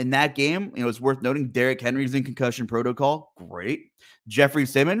 In that game, it's worth noting Derrick Henry's in concussion protocol. Great. Jeffrey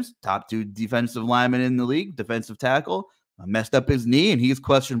Simmons, top 2 defensive lineman in the league, defensive tackle, messed up his knee, and he's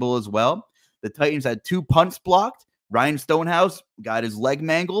questionable as well. The Titans had 2 punts blocked. Ryan Stonehouse got his leg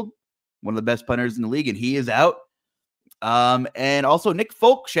mangled, one of the best punters in the league, and he is out. And also Nick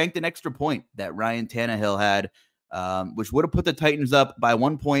Folk shanked an extra point that Ryan Tannehill had, which would have put the Titans up by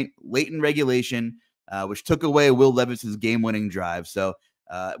 1 point late in regulation, which took away Will Levis's game-winning drive. So,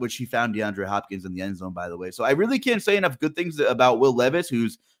 which he found DeAndre Hopkins in the end zone, by the way. So I really can't say enough good things about Will Levis,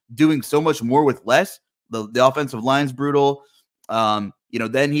 who's doing so much more with less. The offensive line's brutal.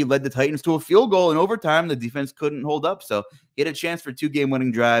 Then he led the Titans to a field goal in overtime. The defense couldn't hold up. So he had a chance for 2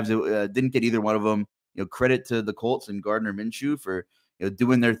 game-winning drives. It didn't get either one of them. Credit to the Colts and Gardner Minshew for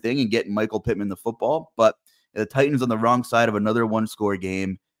doing their thing and getting Michael Pittman the football. But the Titans on the wrong side of another one-score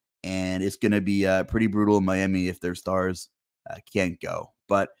game, and it's going to be pretty brutal in Miami if their stars can't go.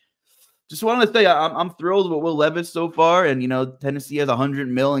 But just wanted to say I'm thrilled with Will Levis so far, and Tennessee has $100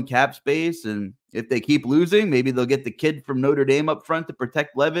 million in cap space, and if they keep losing, maybe they'll get the kid from Notre Dame up front to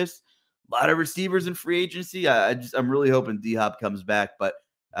protect Levis. A lot of receivers in free agency. I'm really hoping D-Hop comes back. But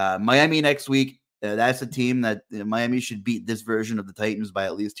Miami next week, that's a team that Miami should beat this version of the Titans by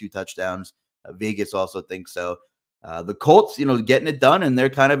at least 2 touchdowns. Vegas also thinks so. The Colts, getting it done, and they're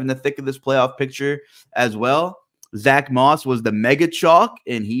kind of in the thick of this playoff picture as well. Zach Moss was the mega chalk,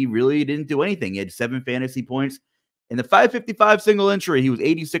 and he really didn't do anything. He had 7 fantasy points. In the 555 single entry, he was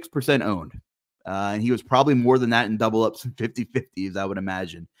 86% owned. And he was probably more than that in double ups and 50-50s, I would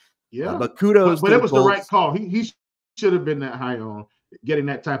imagine. Yeah. But kudos but to it was Colts. the right call. He should have been that high on getting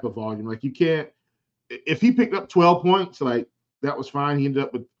that type of volume. Like, you can't – if he picked up 12 points, like, that was fine. He ended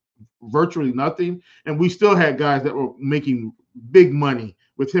up with virtually nothing. And we still had guys that were making big money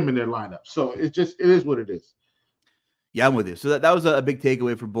with him in their lineup. So it is what it is. Yeah, I'm with you. So that was a big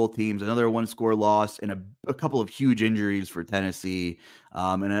takeaway for both teams. Another 1-score loss and a couple of huge injuries for Tennessee.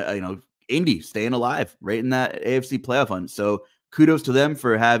 And Indy staying alive right in that AFC playoff hunt. So kudos to them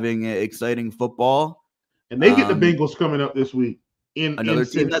for having exciting football. And they get the Bengals coming up this week. Another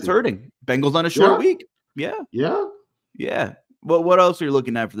team that's hurting. Bengals on a short week. Yeah. Well, what else are you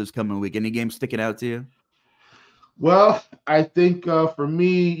looking at for this coming week? Any games sticking out to you? Well, I think for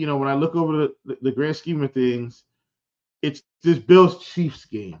me, when I look over the grand scheme of things, it's this Bills-Chiefs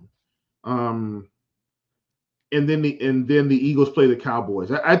game. And then the Eagles play the Cowboys.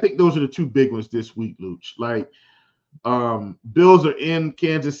 I think those are the 2 big ones this week, Luuch. Like, Bills are in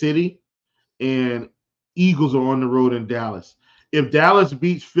Kansas City, and Eagles are on the road in Dallas. If Dallas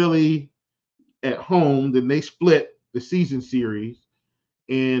beats Philly at home, then they split the season series.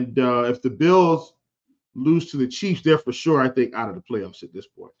 And if the Bills lose to the Chiefs, they're for sure, I think, out of the playoffs at this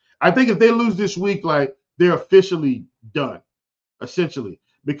point. I think if they lose this week, like they're officially done, essentially,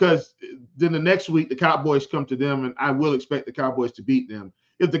 because then the next week the Cowboys come to them, and I will expect the Cowboys to beat them.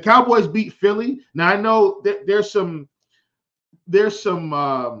 If the Cowboys beat Philly, now I know that there's some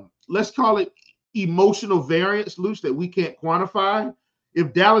let's call it emotional variance, Luuch, that we can't quantify.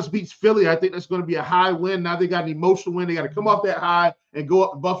 If Dallas beats Philly, I think that's going to be a high win. Now they got an emotional win. They got to come off that high and go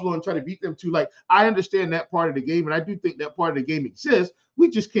up to Buffalo and try to beat them too. Like, I understand that part of the game, and I do think that part of the game exists. We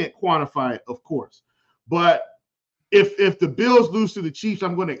just can't quantify it, of course. But if the Bills lose to the Chiefs,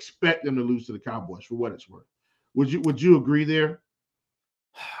 I'm going to expect them to lose to the Cowboys for what it's worth. Would you agree there?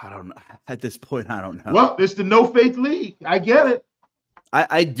 I don't know. At this point, I don't know. Well, it's the no faith league. I get it.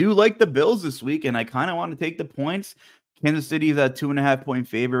 I do like the Bills this week, and I kind of want to take the points. Kansas City is at 2.5-point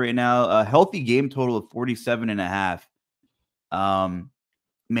favorite right now. A healthy game total of 47.5.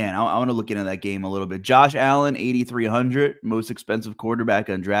 Man, I want to look into that game a little bit. Josh Allen, 8,300, most expensive quarterback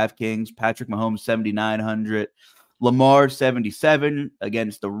on DraftKings. Patrick Mahomes, 7,900. Lamar, 77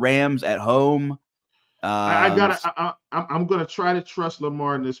 against the Rams at home. I'm gonna try to trust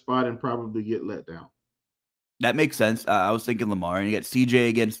Lamar in this spot and probably get let down. That makes sense. I was thinking Lamar, and you got CJ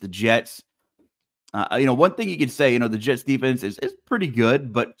against the Jets. One thing you could say, the Jets defense is pretty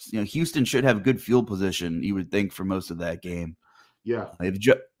good, but Houston should have good field position, you would think, for most of that game. Yeah. They have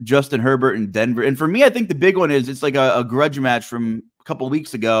Justin Herbert in Denver. And for me, I think the big one is it's like a grudge match from a couple of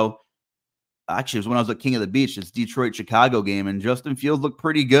weeks ago. Actually, it was when I was at King of the Beach, this Detroit-Chicago game, and Justin Fields looked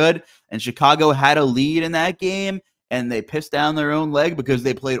pretty good, and Chicago had a lead in that game, and they pissed down their own leg because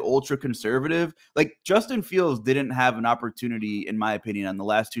they played ultra-conservative. Like, Justin Fields didn't have an opportunity, in my opinion, on the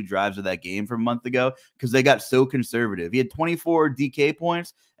last two drives of that game from a month ago because they got so conservative. He had 24 DK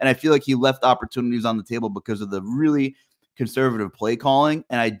points, and I feel like he left opportunities on the table because of the really conservative play calling,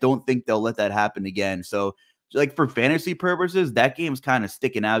 and I don't think they'll let that happen again. So, like, for fantasy purposes, that game's kind of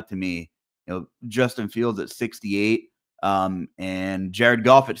sticking out to me. Justin Fields at 68 and Jared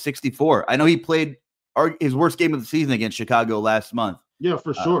Goff at 64. I know he played his worst game of the season against Chicago last month. Yeah,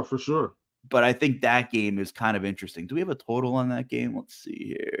 for sure. But I think that game is kind of interesting. Do we have a total on that game? Let's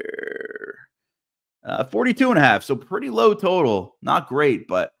see here. 42.5. So pretty low total. Not great,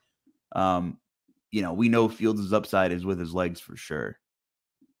 but we know Fields' upside is with his legs for sure.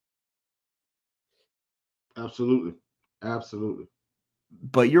 Absolutely.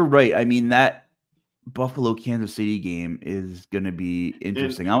 But you're right. I mean, that Buffalo-Kansas City game is going to be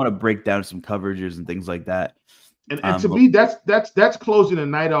interesting. I want to break down some coverages and things like that. And to me, that's closing the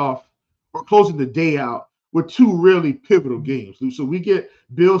night off or closing the day out with two really pivotal games. So we get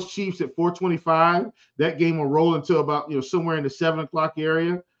Bills Chiefs at 4:25. That game will roll until about somewhere in the 7 o'clock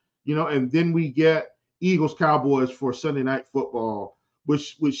area. And then we get Eagles Cowboys for Sunday Night Football,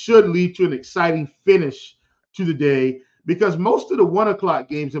 which should lead to an exciting finish to the day. Because most of the 1 o'clock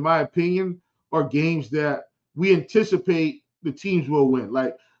games, in my opinion, are games that we anticipate the teams will win.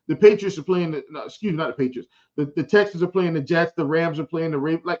 Like the Patriots are playing not the Patriots. The Texans are playing the Jets. The Rams are playing the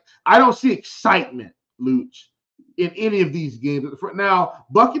Ravens. Like, I don't see excitement, Luuch, in any of these games. Now,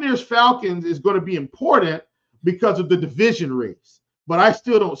 Buccaneers Falcons is going to be important because of the division race, but I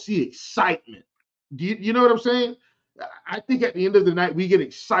still don't see excitement. Do you know what I'm saying? I think at the end of the night we get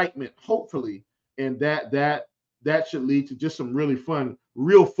excitement, hopefully, and that should lead to just some really fun,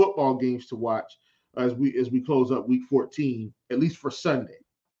 real football games to watch as we close up week 14, at least for Sunday.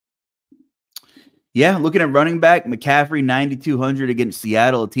 Yeah, looking at running back, McCaffrey, 9,200 against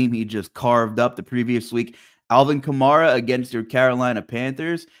Seattle, a team he just carved up the previous week. Alvin Kamara against your Carolina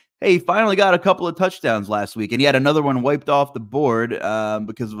Panthers. Hey, he finally got a couple of touchdowns last week, and he had another one wiped off the board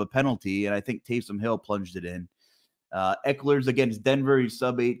because of a penalty, and I think Taysom Hill plunged it in. Eckler's against Denver, he's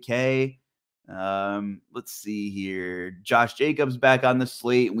sub 8K. Let's see here. Josh Jacobs back on the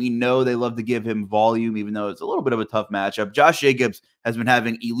slate. We know they love to give him volume, even though it's a little bit of a tough matchup. Josh Jacobs has been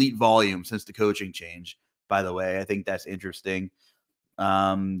having elite volume since the coaching change, by the way. I think that's interesting.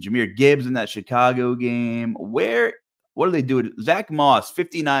 Jahmyr Gibbs in that Chicago game. What do they do? Zach Moss,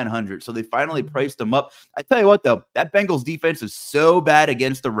 5,900. So they finally priced him up. I tell you what, though, that Bengals defense is so bad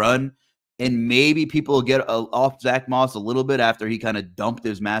against the run. And maybe people will get off Zach Moss a little bit after he kind of dumped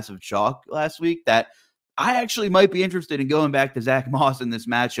his massive chalk last week, that I actually might be interested in going back to Zach Moss in this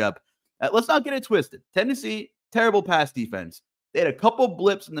matchup. Let's not get it twisted. Tennessee, terrible pass defense. They had a couple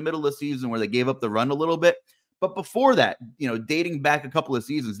blips in the middle of the season where they gave up the run a little bit. But before that, dating back a couple of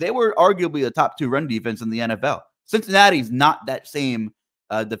seasons, they were arguably the top 2 run defense in the NFL. Cincinnati's not that same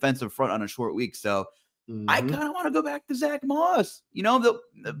defensive front on a short week. So I kind of want to go back to Zach Moss.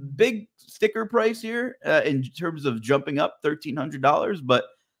 The big sticker price here in terms of jumping up $1,300. But,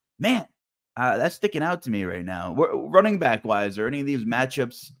 man, that's sticking out to me right now. Running back-wise, are any of these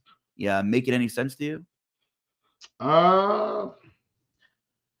matchups making any sense to you? I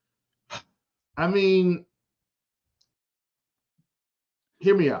mean,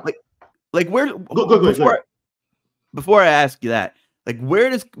 hear me out. Like where? Go. Before I ask you that, like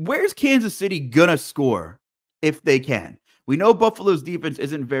where's Kansas City gonna score if they can? We know Buffalo's defense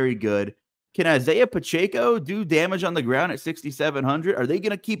isn't very good. Can Isaiah Pacheco do damage on the ground at 6,700? Are they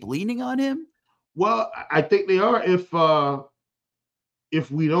gonna keep leaning on him? Well, I think they are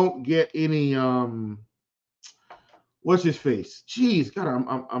if we don't get any what's his face? Jeez, God,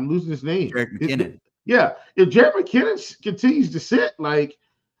 I'm losing his name. Jerick McKinnon. If Jerick McKinnon continues to sit, like,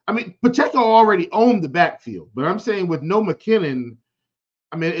 I mean, Pacheco already owned the backfield, but I'm saying with no McKinnon,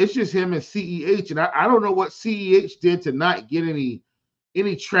 I mean, it's just him and CEH, and I don't know what CEH did to not get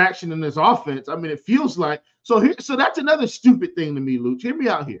any traction in this offense. I mean, it feels like so that's another stupid thing to me, Luuch. Hear me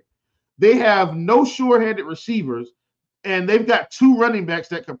out here. They have no sure-handed receivers, and they've got 2 running backs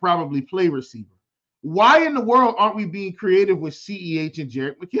that could probably play receiver. Why in the world aren't we being creative with CEH and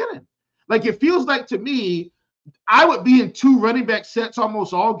Jerick McKinnon? Like, it feels like to me, I would be in 2 running back sets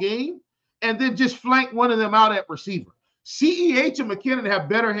almost all game and then just flank one of them out at receiver. CEH and McKinnon have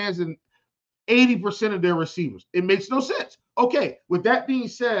better hands than 80% of their receivers. It makes no sense. Okay, with that being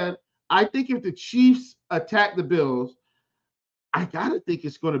said, I think if the Chiefs attack the Bills, I got to think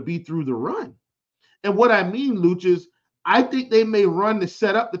it's going to be through the run. And what I mean, Luuch, is I think they may run to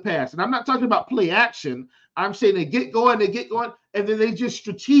set up the pass. And I'm not talking about play action. I'm saying they get going, and then they just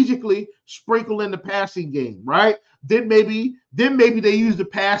strategically sprinkle in the passing game, right? Then maybe they use the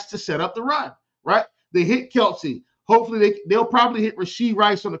pass to set up the run, right? They hit Kelsey. Hopefully they'll probably hit Rashee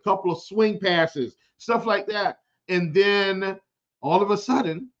Rice on a couple of swing passes, stuff like that. And then all of a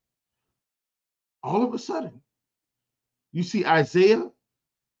sudden, you see Isaiah,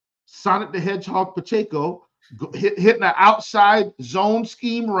 Sonic the Hedgehog Pacheco hitting an outside zone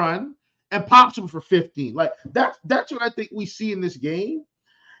scheme run and pops him for 15. Like that's what I think we see in this game.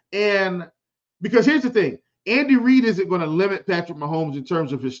 And because here's the thing, Andy Reid isn't going to limit Patrick Mahomes in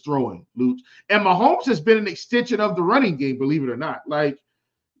terms of his throwing, Luuch. And Mahomes has been an extension of the running game, believe it or not. Like,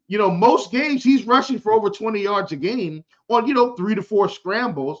 most games he's rushing for over 20 yards a game on, 3 to 4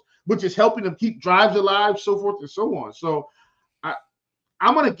 scrambles, which is helping them keep drives alive, so forth and so on. So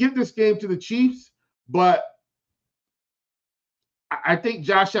I'm going to give this game to the Chiefs, but I think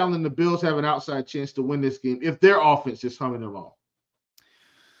Josh Allen and the Bills have an outside chance to win this game if their offense is humming along.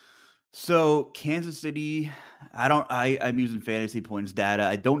 So Kansas City, I'm using fantasy points data.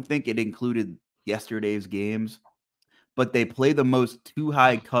 I don't think it included yesterday's games, but they play the most too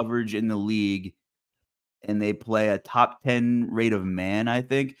high coverage in the league, and they play a top 10 rate of man, I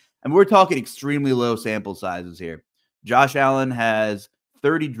think. And we're talking extremely low sample sizes here. Josh Allen has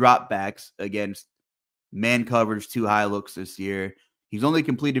 30 dropbacks against man coverage too high looks this year. He's only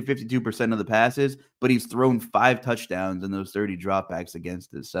completed 52% of the passes, but he's thrown 5 touchdowns in those 30 dropbacks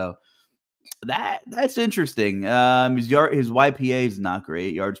against it. So that's interesting. His YPA is not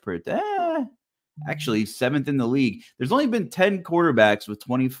great. Yards per actually 7th in the league. There's only been 10 quarterbacks with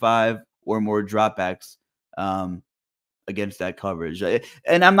 25 or more dropbacks against that coverage.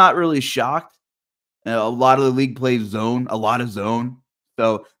 And I'm not really shocked. A lot of the league plays zone, a lot of zone.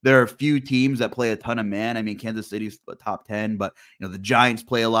 So there are a few teams that play a ton of man. I mean, Kansas City's top 10, but the Giants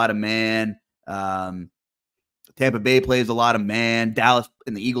play a lot of man. Tampa Bay plays a lot of man. Dallas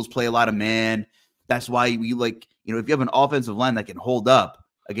and the Eagles play a lot of man. That's why we like, if you have an offensive line that can hold up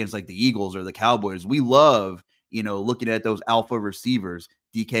against like the Eagles or the Cowboys, we love, looking at those alpha receivers.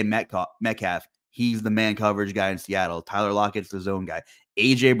 DK Metcalf, he's the man coverage guy in Seattle. Tyler Lockett's the zone guy.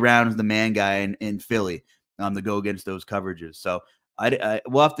 AJ Brown is the man guy in Philly to go against those coverages. So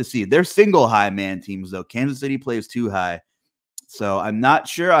we'll have to see. They're single high man teams, though. Kansas City plays too high. So I'm not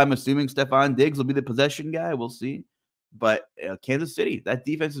sure. I'm assuming Stephon Diggs will be the possession guy. We'll see. But Kansas City, that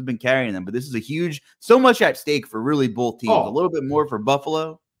defense has been carrying them. But this is so much at stake for really both teams. A little bit more for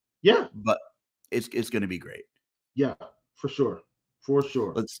Buffalo. Yeah. But it's going to be great. Yeah, for sure. For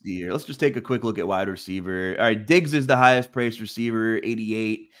sure. Let's see here. Let's just take a quick look at wide receiver. All right, Diggs is the highest priced receiver,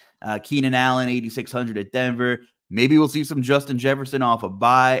 88. Keenan Allen, 8,600 at Denver. Maybe we'll see some Justin Jefferson off a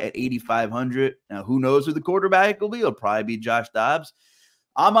bye at 8,500. Now, who knows who the quarterback will be? It'll probably be Josh Dobbs.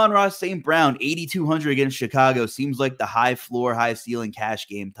 Amon-Ra St. Brown, 8,200 against Chicago. Seems like the high floor, high ceiling cash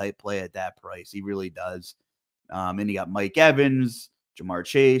game type play at that price. He really does. And you got Mike Evans, Jamar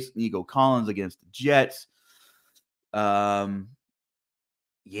Chase, Nico Collins against the Jets. Yeah,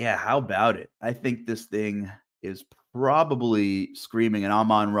 how about it? I think this thing is probably screaming an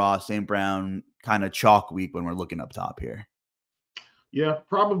Amon-Ra St. Brown kind of chalk week when we're looking up top here. Yeah,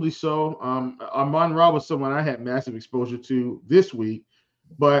 probably so. Amon-Ra was someone I had massive exposure to this week,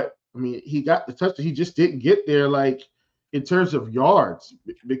 but I mean, he got the touchdown. He just didn't get there, like, in terms of yards,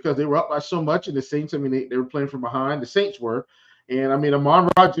 because they were up by so much. And the Saints, I mean, they were playing from behind. The Saints were. And, I mean,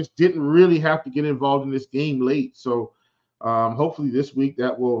 Amon-Ra just didn't really have to get involved in this game late. So hopefully this week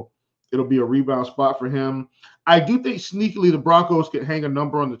it'll be a rebound spot for him. I do think sneakily the Broncos could hang a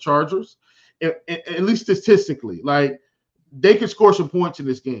number on the Chargers, at least statistically. Like, they could score some points in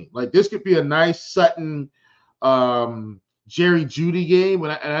this game. Like, this could be a nice Sutton Jerry Jeudy game.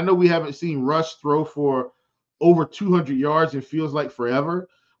 And I know we haven't seen Russ throw for over 200 yards. It feels like forever.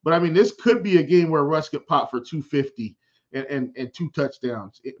 But, I mean, this could be a game where Russ could pop for 250 and 2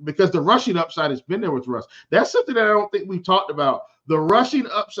 touchdowns, because the rushing upside has been there with Russ. That's something that I don't think we've talked about. The rushing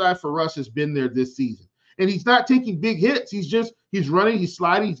upside for Russ has been there this season. And he's not taking big hits. He's running, he's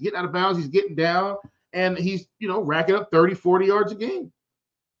sliding, he's getting out of bounds, he's getting down, and he's, racking up 30, 40 yards a game.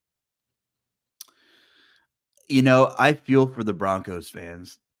 I feel for the Broncos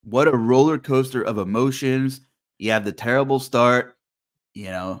fans. What a roller coaster of emotions. You have the terrible start.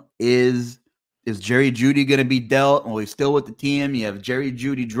 Is Jerry Jeudy going to be dealt? Well, he's still with the team. You have Jerry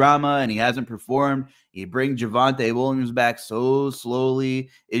Jeudy drama, and he hasn't performed. You bring Javonte Williams back so slowly.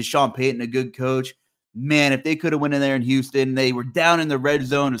 Is Sean Payton a good coach? Man, if they could have went in there in Houston, they were down in the red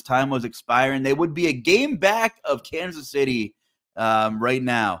zone as time was expiring. They would be a game back of Kansas City right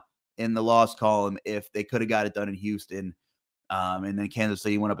now in the loss column if they could have got it done in Houston. And then Kansas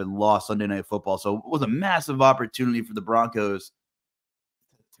City went up and lost Sunday Night Football. So it was a massive opportunity for the Broncos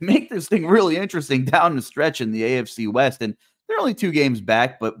to make this thing really interesting down the stretch in the AFC West. And they're only 2 games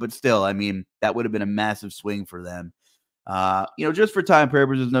back, but still, I mean, that would have been a massive swing for them. Just for time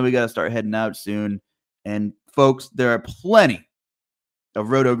purposes, now we got to start heading out soon. And folks, there are plenty of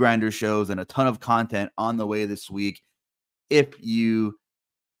RotoGrinders shows and a ton of content on the way this week. If you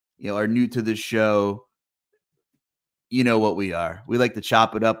are new to this show, you know what we are. We like to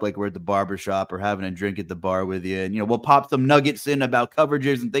chop it up like we're at the barbershop or having a drink at the bar with you. And, we'll pop some nuggets in about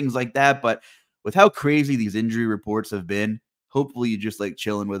coverages and things like that. But with how crazy these injury reports have been, hopefully you just like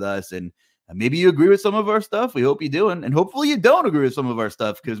chilling with us. And maybe you agree with some of our stuff. We hope you do. And hopefully you don't agree with some of our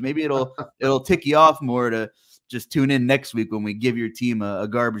stuff, because maybe it'll tick you off more to just tune in next week when we give your team a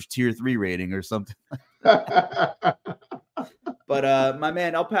garbage tier 3 rating or something. But my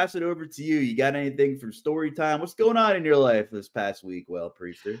man, I'll pass it over to you. You got anything from story time? What's going on in your life this past week,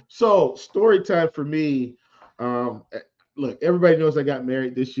 Priester? So story time for me. Look, everybody knows I got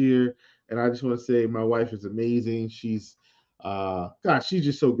married this year, and I just want to say my wife is amazing. She's she's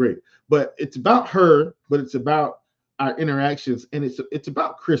just so great. But it's about her, but it's about our interactions, and it's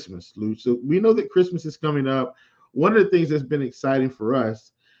about Christmas, Luuch. So we know that Christmas is coming up. One of the things that's been exciting for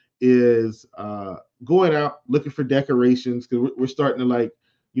us is going out looking for decorations, because we're starting to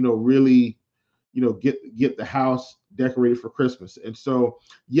really get the house decorated for Christmas. And so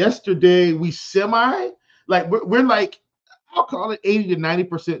yesterday we we're like, I'll call it 80 to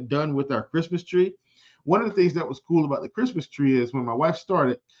 90% done with our Christmas tree. One of the things that was cool about the Christmas tree is when my wife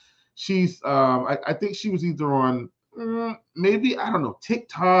started, she's I think she was either on maybe, I don't know,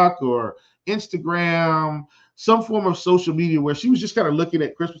 TikTok or Instagram, some form of social media, where she was just kind of looking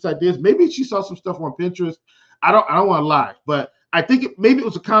at Christmas ideas. Maybe she saw some stuff on Pinterest. I don't want to lie, but I think maybe it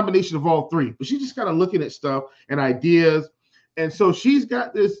was a combination of all three. But she's just kind of looking at stuff and ideas. And so she's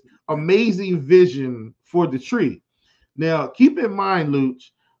got this amazing vision for the tree. Now, keep in mind, Luuch,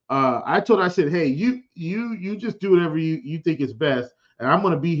 I told her, I said, hey, you just do whatever you think is best. And I'm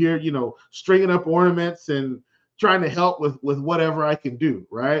going to be here, stringing up ornaments and trying to help with whatever I can do,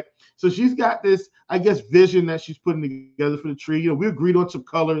 right? So she's got this, I guess, vision that she's putting together for the tree. We agreed on some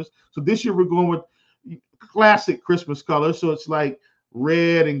colors. So this year we're going with classic Christmas colors. So it's like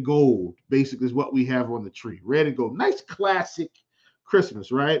red and gold, basically, is what we have on the tree. Red and gold. Nice classic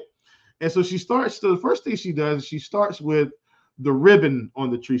Christmas, right? And so the first thing she does is she starts with the ribbon on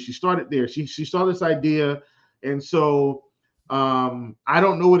the tree. She started there. She saw this idea. And so I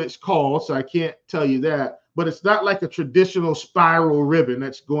don't know what it's called, so I can't tell you that. But it's not like a traditional spiral ribbon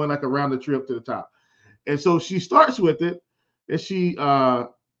that's going like around the tree up to the top. And so she starts with it, and she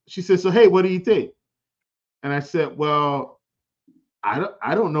says, so, hey, what do you think? And I said, well,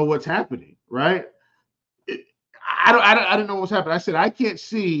 I don't know what's happening, right? I don't know what's happening. I said, I can't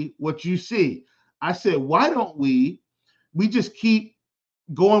see what you see. I said, why don't we just keep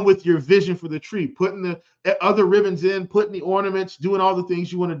going with your vision for the tree, putting the other ribbons in, putting the ornaments, doing all the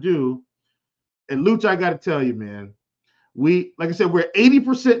things you want to do. And Luuch, I got to tell you, man, like I said, we're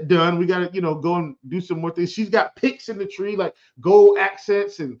 80% done. We got to, go and do some more things. She's got picks in the tree, like gold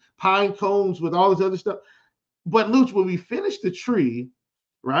accents and pine cones with all this other stuff. But Luuch, when we finish the tree,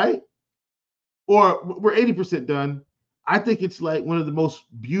 right? Or we're 80% done. I think it's like one of the most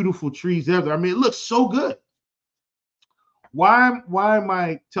beautiful trees ever. I mean, it looks so good. Why am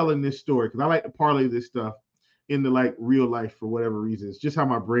I telling this story? Because I like to parlay this stuff into like real life for whatever reason. It's just how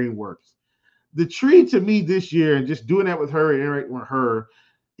my brain works. The tree to me this year, and just doing that with her and interacting with her,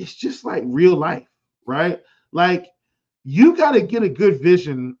 it's just like real life, right? Like you got to get a good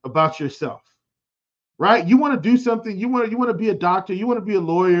vision about yourself, right? You want to do something. You want to be a doctor. You want to be a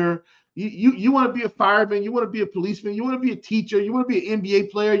lawyer. You want to be a fireman. You want to be a policeman. You want to be a teacher. You want to be an NBA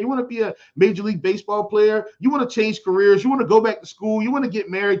player. You want to be a Major League Baseball player. You want to change careers. You want to go back to school. You want to get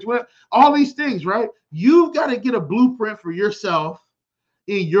married. You want all these things, right? You've got to get a blueprint for yourself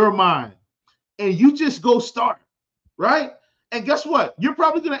in your mind, and you just go start, right? And guess what? You're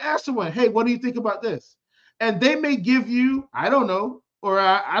probably going to ask someone, "Hey, what do you think about this?" And they may give you, "I don't know," or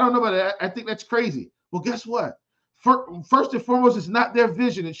 "I don't know about that. I think that's crazy." Well, guess what? First and foremost, it's not their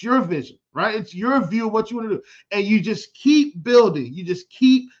vision. It's your vision, right? It's your view of what you want to do. And you just keep building. You just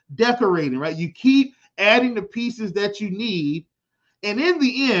keep decorating, right? You keep adding the pieces that you need. And in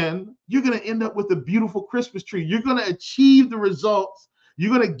the end, you're going to end up with a beautiful Christmas tree. You're going to achieve the results.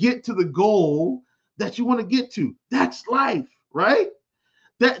 You're going to get to the goal that you want to get to. That's life, right?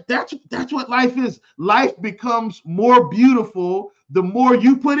 That's what life is. Life becomes more beautiful the more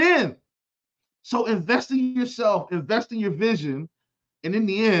you put in. So invest in yourself, invest in your vision, and in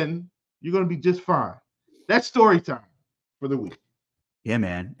the end, you're going to be just fine. That's story time for the week. Yeah,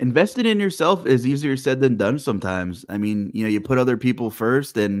 man. Investing in yourself is easier said than done sometimes. I mean, you put other people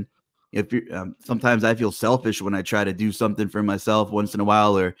first, and if you're sometimes I feel selfish when I try to do something for myself once in a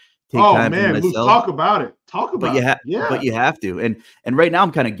while or take Oh time for man, Luke, myself. talk about it. Talk But about you it. have, Yeah. but you have to, and right now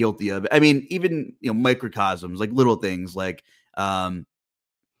I'm kind of guilty of it. I mean, even microcosms, like little things, like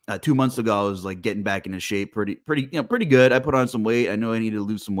 2 months ago I was like getting back into shape, pretty good. I put on some weight. I know I need to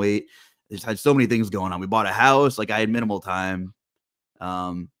lose some weight. I just had so many things going on. We bought a house, like I had minimal time.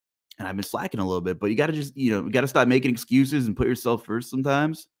 And I've been slacking a little bit, but you got to just, you got to stop making excuses and put yourself first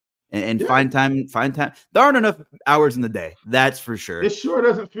sometimes and Yeah. find time. There aren't enough hours in the day. That's for sure. It sure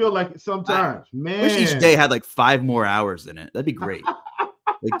doesn't feel like it sometimes, man. Wish each day had like 5 more hours in it. That'd be great.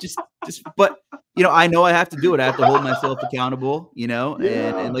 Like but I know I have to do it. I have to hold myself accountable,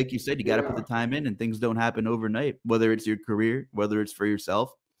 and like you said, you got to put the time in, and things don't happen overnight, whether it's your career, whether it's for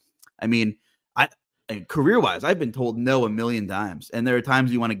yourself. I mean, career-wise, I've been told no a million times, and there are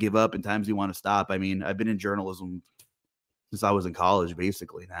times you want to give up and times you want to stop. I mean, I've been in journalism since I was in college,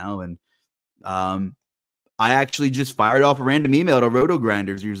 basically now, and I actually just fired off a random email to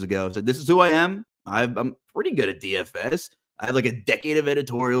RotoGrinders years ago. Said, "This is who I am. I'm pretty good at DFS. I have like a decade of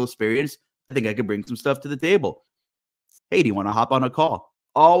editorial experience. I think I could bring some stuff to the table. Hey, do you want to hop on a call?"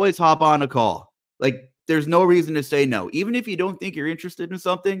 Always hop on a call. Like, there's no reason to say no, even if you don't think you're interested in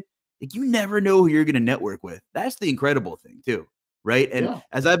something. Like, you never know who you're going to network with. That's the incredible thing too, right? And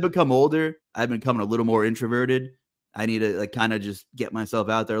as I've become older, I've been becoming a little more introverted. I need to like kind of just get myself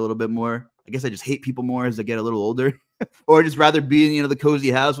out there a little bit more. I guess I just hate people more as I get a little older, or just rather be in the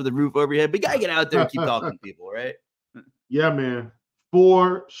cozy house with a roof over your head. But you gotta get out there and keep talking to people, right? Yeah, man,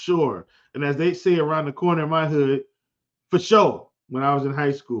 for sure. And as they say around the corner in my hood, for sure. When I was in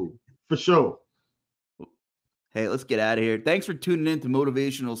high school, for sure. Hey, let's get out of here. Thanks for tuning in to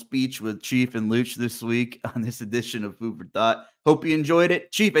Motivational Speech with Chief and Luuch this week on this edition of Food for Thought. Hope you enjoyed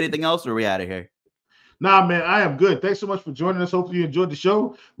it. Chief, anything else, or are we out of here? Nah, man, I am good. Thanks so much for joining us. Hopefully you enjoyed the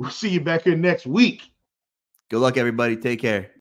show. We'll see you back here next week. Good luck, everybody. Take care.